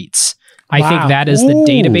Google Sheets. I think that is the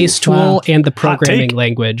database tool and the programming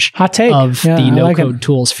language of the no-code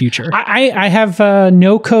tools future. I have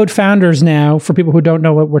no-code founders now. For people who don't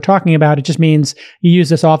know what we're talking about, it just means you use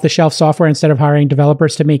this off-the-shelf software instead of hiring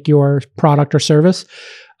developers to make your product or service.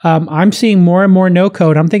 I'm seeing more and more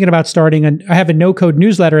no-code. I'm thinking about starting I have a no-code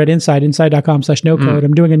newsletter at Inside, inside.com/no-code.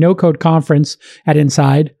 I'm doing a no-code conference at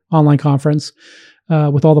Inside, online conference,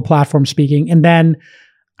 with all the platforms speaking. And then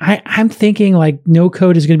I'm thinking like no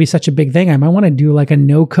code is going to be such a big thing. I might want to do like a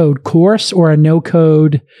no code course or a no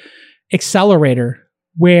code accelerator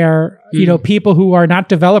where, people who are not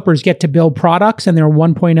developers get to build products and they're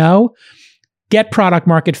 1.0, get product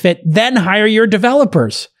market fit, then hire your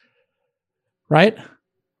developers. Right?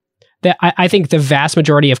 I think the vast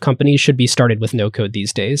majority of companies should be started with no code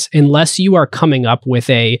these days, unless you are coming up with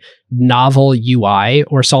a novel UI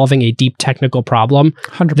or solving a deep technical problem.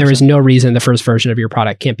 100%. There is no reason the first version of your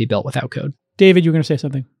product can't be built without code. David, you were going to say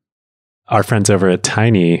something. Our friends over at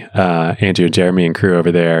Tiny, Andrew, Jeremy, and crew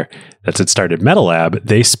over there that had started MetaLab,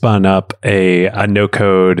 they spun up a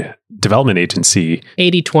no-code development agency.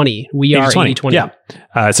 80/20. We are 80/20.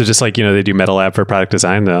 Yeah. So just like, they do MetaLab for product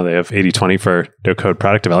design, now they have 80/20 for no-code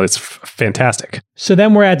product development. It's fantastic. So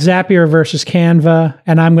then we're at Zapier versus Canva,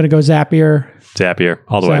 and I'm going to go Zapier. Zapier,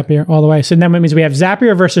 all the way. Zapier, all the way. So then that means we have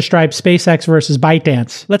Zapier versus Stripe, SpaceX versus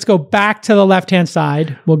ByteDance. Let's go back to the left-hand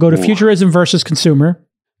side. We'll go to futurism versus consumer.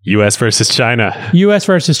 US versus China. US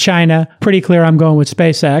versus China. Pretty clear I'm going with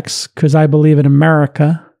SpaceX because I believe in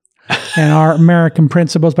America and our American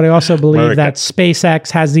principles, but I also believe that SpaceX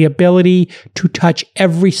has the ability to touch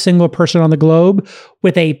every single person on the globe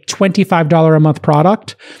with a $25 a month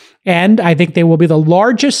product. And I think they will be the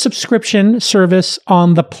largest subscription service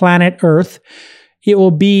on the planet Earth. It will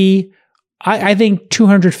be, I think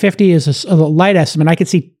 250 is a light estimate. I could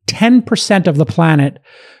see 10% of the planet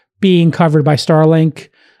being covered by Starlink.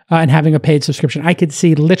 And having a paid subscription. I could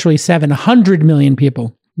see literally 700 million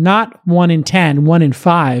people, not 1 in 10, 1 in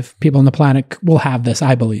 5 people on the planet will have this,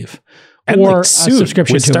 I believe. And or like soon, a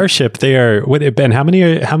subscription with Starship, they are, Ben, how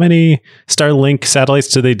many Starlink satellites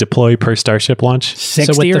do they deploy per Starship launch?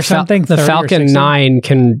 60 so with or something? The Falcon 9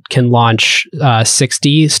 can launch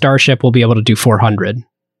 60. Starship will be able to do 400.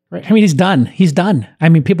 Right. I mean, he's done. I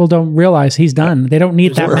mean, people don't realize he's done. They don't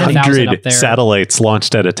need that many. 400 satellites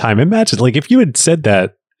launched at a time. Imagine, like, if you had said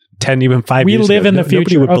that 10, even 5 years ago. We live in the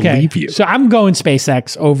future. Nobody would believe you. So I'm going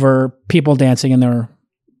SpaceX over people dancing in their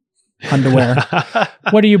underwear.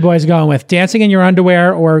 What are you boys going with? Dancing in your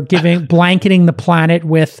underwear or blanketing the planet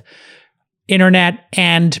with internet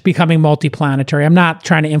and becoming multiplanetary? I'm not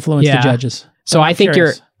trying to influence the judges. So I think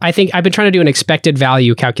I've been trying to do an expected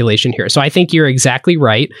value calculation here. So I think you're exactly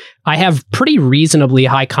right. I have pretty reasonably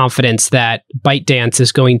high confidence that ByteDance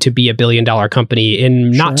is going to be $1 billion company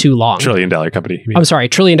in not too long. $1 trillion company. I'm sorry,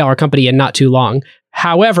 $1 trillion company in not too long.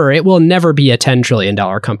 However, it will never be a $10 trillion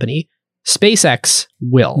company. SpaceX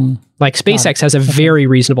will. Like SpaceX has a very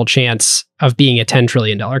reasonable chance of being a $10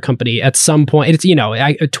 trillion company at some point. It's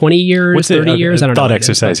 20 years, 30 years. I don't know. Thought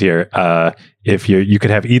exercise here. If you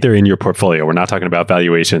could have either in your portfolio, we're not talking about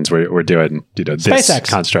valuations. We're doing this SpaceX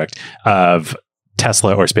construct of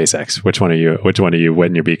Tesla or SpaceX. Which one are you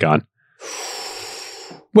wetting your beak on?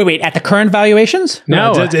 Wait, at the current valuations?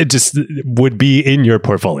 No. It just would be in your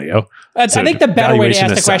portfolio. I think the better way to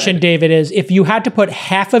ask the question, David, is if you had to put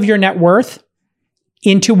half of your net worth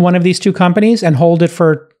into one of these two companies and hold it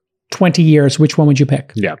for 20 years, which one would you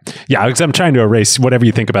pick? Yeah. Because I'm trying to erase whatever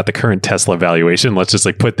you think about the current Tesla valuation. Let's just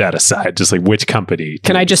put that aside. Just which company?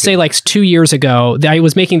 Can I just say 2 years ago, I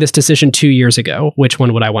was making this decision 2 years ago. Which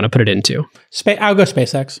one would I want to put it into? I'll go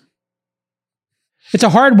SpaceX. It's a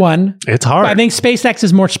hard one. It's hard. I think SpaceX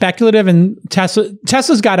is more speculative, and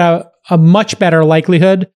Tesla's got a much better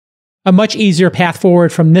likelihood, a much easier path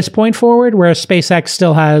forward from this point forward, whereas SpaceX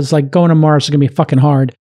still has going to Mars is going to be fucking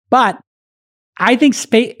hard. But I think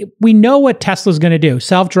we know what Tesla's going to do.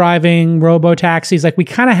 Self-driving, robo-taxis, we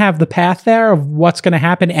kind of have the path there of what's going to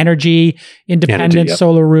happen. Energy, independence,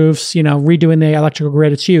 solar roofs, redoing the electrical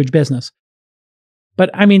grid. It's huge business.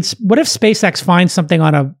 But I mean, what if SpaceX finds something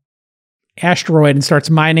on a asteroid and starts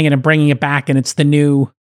mining it and bringing it back, and it's the new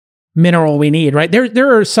mineral we need, right?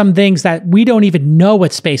 There are some things that we don't even know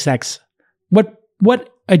what SpaceX, what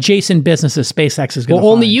adjacent businesses SpaceX is going to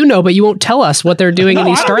find. Only you know, but you won't tell us what they're doing in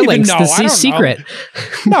these Starlinks. This is secret.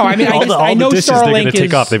 No, I mean, I know dishes Starlink they're going to take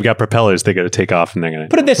is, off. They've got propellers. They got to take off, and they're going to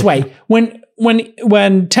put it this way: when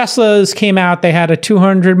Teslas came out, they had a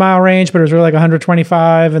 200-mile range, but it was really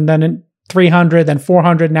 125, and then 300, then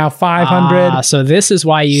 400, now 500. So this is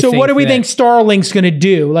why you. So what do we think Starlink's going to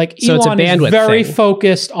do? So Elon is very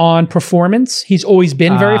focused on performance. He's always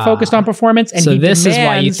been very focused on performance, and so this is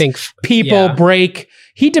why you think people break.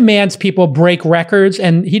 He demands people break records,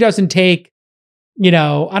 and he doesn't take. I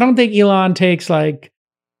don't think Elon takes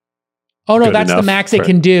oh no, that's the max it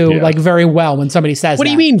can do very well when somebody says what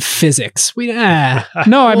do you mean physics? No,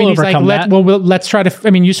 I mean, he's let's try to,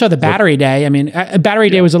 I mean, you saw the battery day. I mean, battery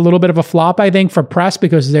day was a little bit of a flop, I think, for press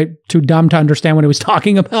because they're too dumb to understand what he was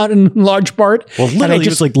talking about in large part. Well, literally, he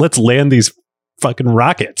was let's land these fucking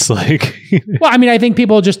rockets. Well, I mean, I think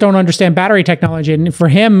people just don't understand battery technology. And for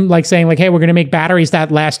him, saying hey, we're going to make batteries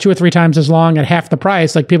that last 2 or 3 times as long at half the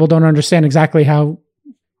price, people don't understand exactly how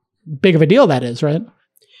big of a deal that is, right?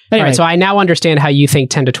 Anyway. All right, so I now understand how you think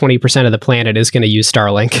 10 to 20% of the planet is going to use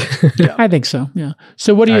Starlink. Yeah. I think so. Yeah.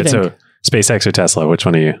 So what do you think? So SpaceX or Tesla? Which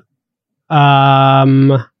one are you?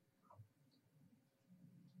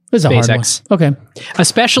 This is a SpaceX. hard one. Okay.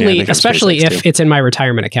 Especially if it's in my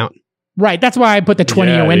retirement account. Right. That's why I put the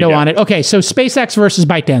 20-year window on it. Okay. So SpaceX versus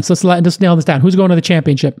ByteDance. Let's nail this down. Who's going to the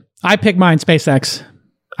championship? I pick mine, SpaceX.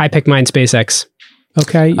 I picked mine, SpaceX.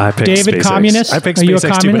 Okay. David, SpaceX. Communist? I picked Are you a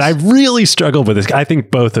SpaceX communist? too, but I really struggled with this. I think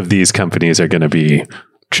both of these companies are going to be $1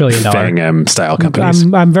 trillion Fang M style companies.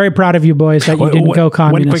 I'm very proud of you boys that you didn't go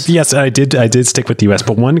communist. Yes, I did stick with the US,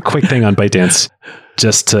 but one quick thing on ByteDance,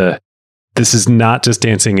 this is not just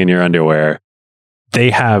dancing in your underwear.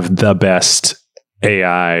 They have the best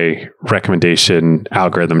AI recommendation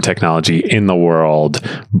algorithm technology in the world,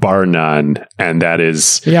 bar none, and that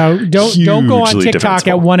is don't go on TikTok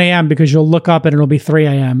at 1 a.m. because you'll look up and it'll be 3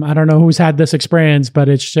 a.m. I don't know who's had this experience, but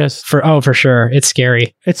it's just for sure, it's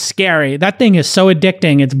scary. It's scary. That thing is so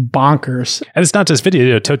addicting. It's bonkers. And it's not just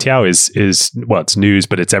video. Toutiao is it's news,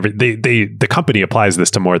 but it's the company applies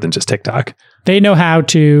this to more than just TikTok. They know how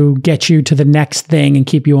to get you to the next thing and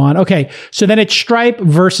keep you on. Okay, so then it's Stripe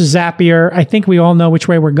versus Zapier. I think we all know which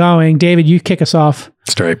way we're going. David, you kick us off.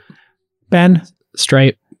 Stripe. Ben?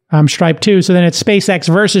 Stripe. I'm Stripe too. So then it's SpaceX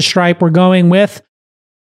versus Stripe. We're going with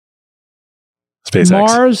SpaceX.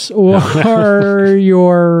 Mars or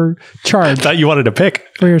your charge? I thought you wanted to pick.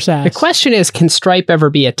 For your SaaS. The question is, can Stripe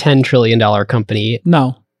ever be a $10 trillion company?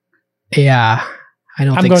 No. Yeah, I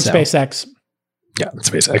don't think so. I'm going SpaceX. Yeah,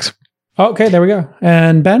 SpaceX. Okay, there we go.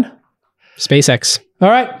 And Ben? SpaceX. All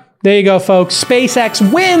right, there you go, folks.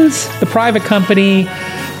 SpaceX wins the private company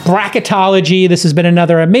bracketology. This has been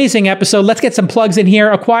another amazing episode. Let's get some plugs in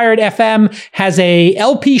here. Acquired FM has a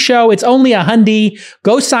LP show. It's only $100.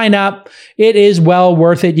 Go sign up. It is well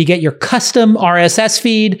worth it. You get your custom RSS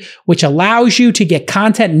feed, which allows you to get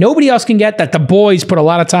content nobody else can get that the boys put a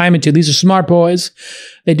lot of time into. These are smart boys.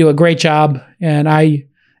 They do a great job. And I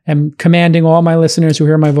am commanding all my listeners who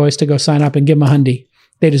hear my voice to go sign up and give them $100.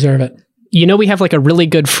 They deserve it. We have a really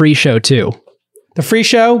good free show too. The free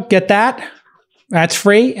show, get that. That's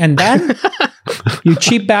free. And then you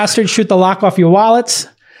cheap bastards, shoot the lock off your wallets.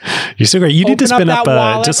 You're so great. You need to spin up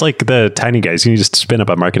just like the tiny guys. You need to spin up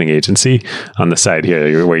a marketing agency on the side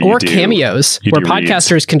here where you do cameos where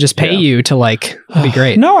podcasters reads. Can just pay you to it'd be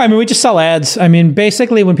great. No, I mean, we just sell ads. I mean,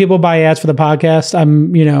 basically when people buy ads for the podcast,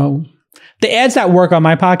 the ads that work on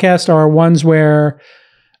my podcast are ones where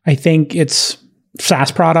I think it's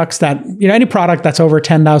SaaS products that, any product that's over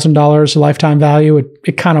 $10,000 lifetime value,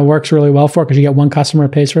 it kind of works really well for it because you get one customer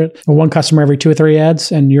that pays for it, or one customer every 2 or 3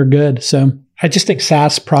 ads, and you're good. So I just think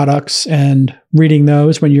SaaS products and reading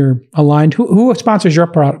those when you're aligned. Who sponsors your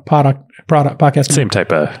product podcast? Same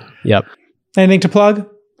type of. Yep. Anything to plug?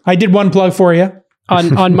 I did one plug for you.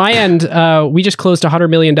 On my end, we just closed a $100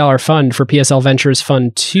 million fund for PSL Ventures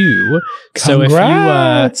Fund 2. So if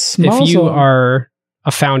you are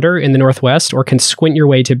a founder in the Northwest or can squint your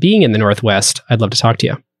way to being in the Northwest, I'd love to talk to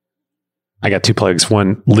you. I got 2 plugs.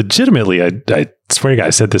 One, legitimately, I swear to God, I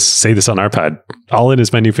say this on our pod. All In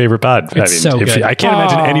is my new favorite pod. It's so good. I can't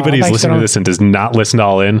imagine anybody who's listening to this and does not listen to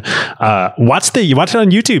All In. You watch it on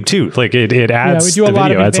YouTube too. Like it adds. Yeah,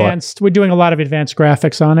 we're doing a lot of advanced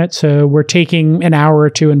graphics on it. So we're taking an hour or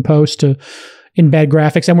 2 in post to embed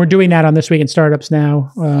graphics, and we're doing that on This Week in Startups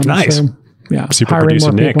now. Nice. So, yeah, super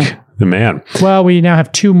producer Nick, the man. Well, we now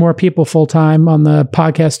have 2 more people full time on the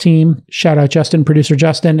podcast team. Shout out Justin, producer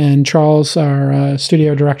Justin, and Charles, our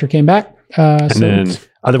studio director, came back. Then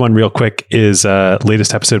other one real quick is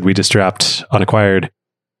latest episode we just dropped Unacquired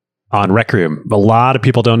on Rec Room. A lot of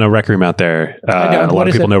people don't know Rec Room out there. A lot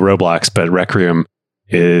of people know Roblox, but Rec Room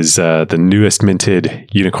is the newest minted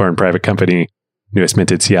unicorn private company. Newest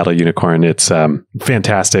minted Seattle unicorn. It's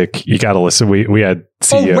fantastic. You got to listen. We had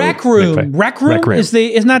CEO. Rec Room. Rec Room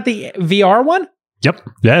is not the VR one. Yep.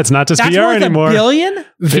 Yeah, it's not just VR anymore. $1 billion?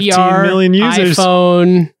 15 million users.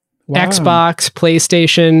 iPhone, Xbox,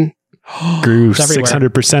 PlayStation. Grew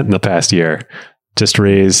 600% in the past year. Just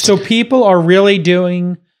raised. So people are really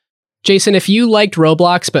doing. Jason, if you liked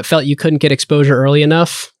Roblox but felt you couldn't get exposure early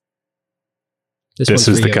enough, this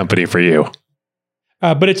is the company for you.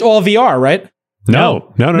 But it's all VR, right?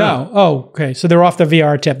 No. Oh, okay. So they're off the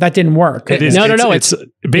VR tip. That didn't work. It is. No. It's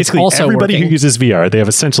basically also everybody who uses VR. They have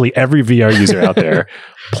essentially every VR user out there,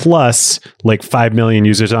 plus like 5 million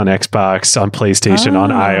users on Xbox, on PlayStation, on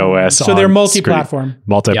iOS. So they're multi-platform.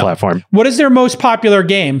 Multi-platform. Yep. What is their most popular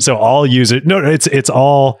game? So all users. No, it's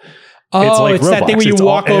all. It's that thing where you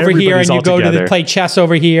walk over here and you go to play chess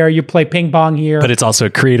over here, you play ping pong here. But it's also a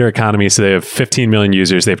creator economy. So they have 15 million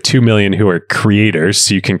users. They have 2 million who are creators.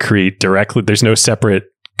 So you can create directly. There's no separate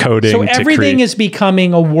coding. So everything is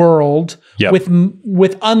becoming a world with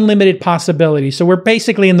unlimited possibilities. So we're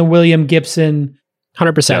basically in the William Gibson.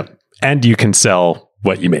 100%. Yep. And you can sell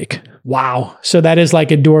what you make. Wow. So that is like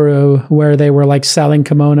Adoro, where they were like selling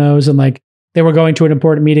kimonos and like they were going to an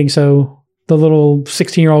important meeting. So the little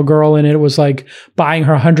 16-year-old girl in it was like buying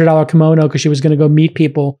her $100 kimono because she was going to go meet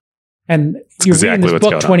people. And you're reading this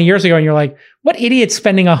book 20 years ago and you're like, what idiot's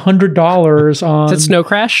spending $100 on... Is it Snow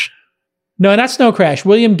Crash? No, not Snow Crash.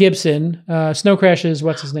 William Gibson. Snow Crash is,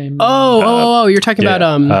 what's his name? You're talking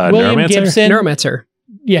about William Gibson. Neuromancer.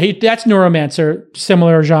 Yeah, that's Neuromancer,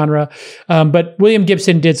 similar genre. But William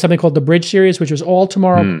Gibson did something called the Bridge series, which was all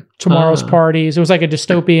tomorrow's parties. It was like a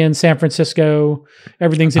dystopian San Francisco.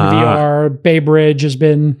 Everything's in VR. Bay Bridge has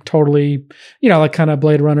been totally, like kind of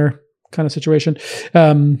Blade Runner kind of situation.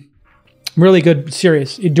 Really good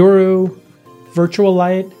series. Iduru, Virtual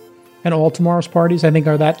Light, and All Tomorrow's Parties, I think,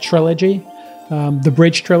 are that trilogy. The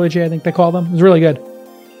Bridge trilogy, I think they call them. It was really good.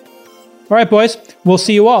 All right, boys. We'll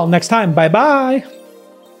see you all next time. Bye-bye.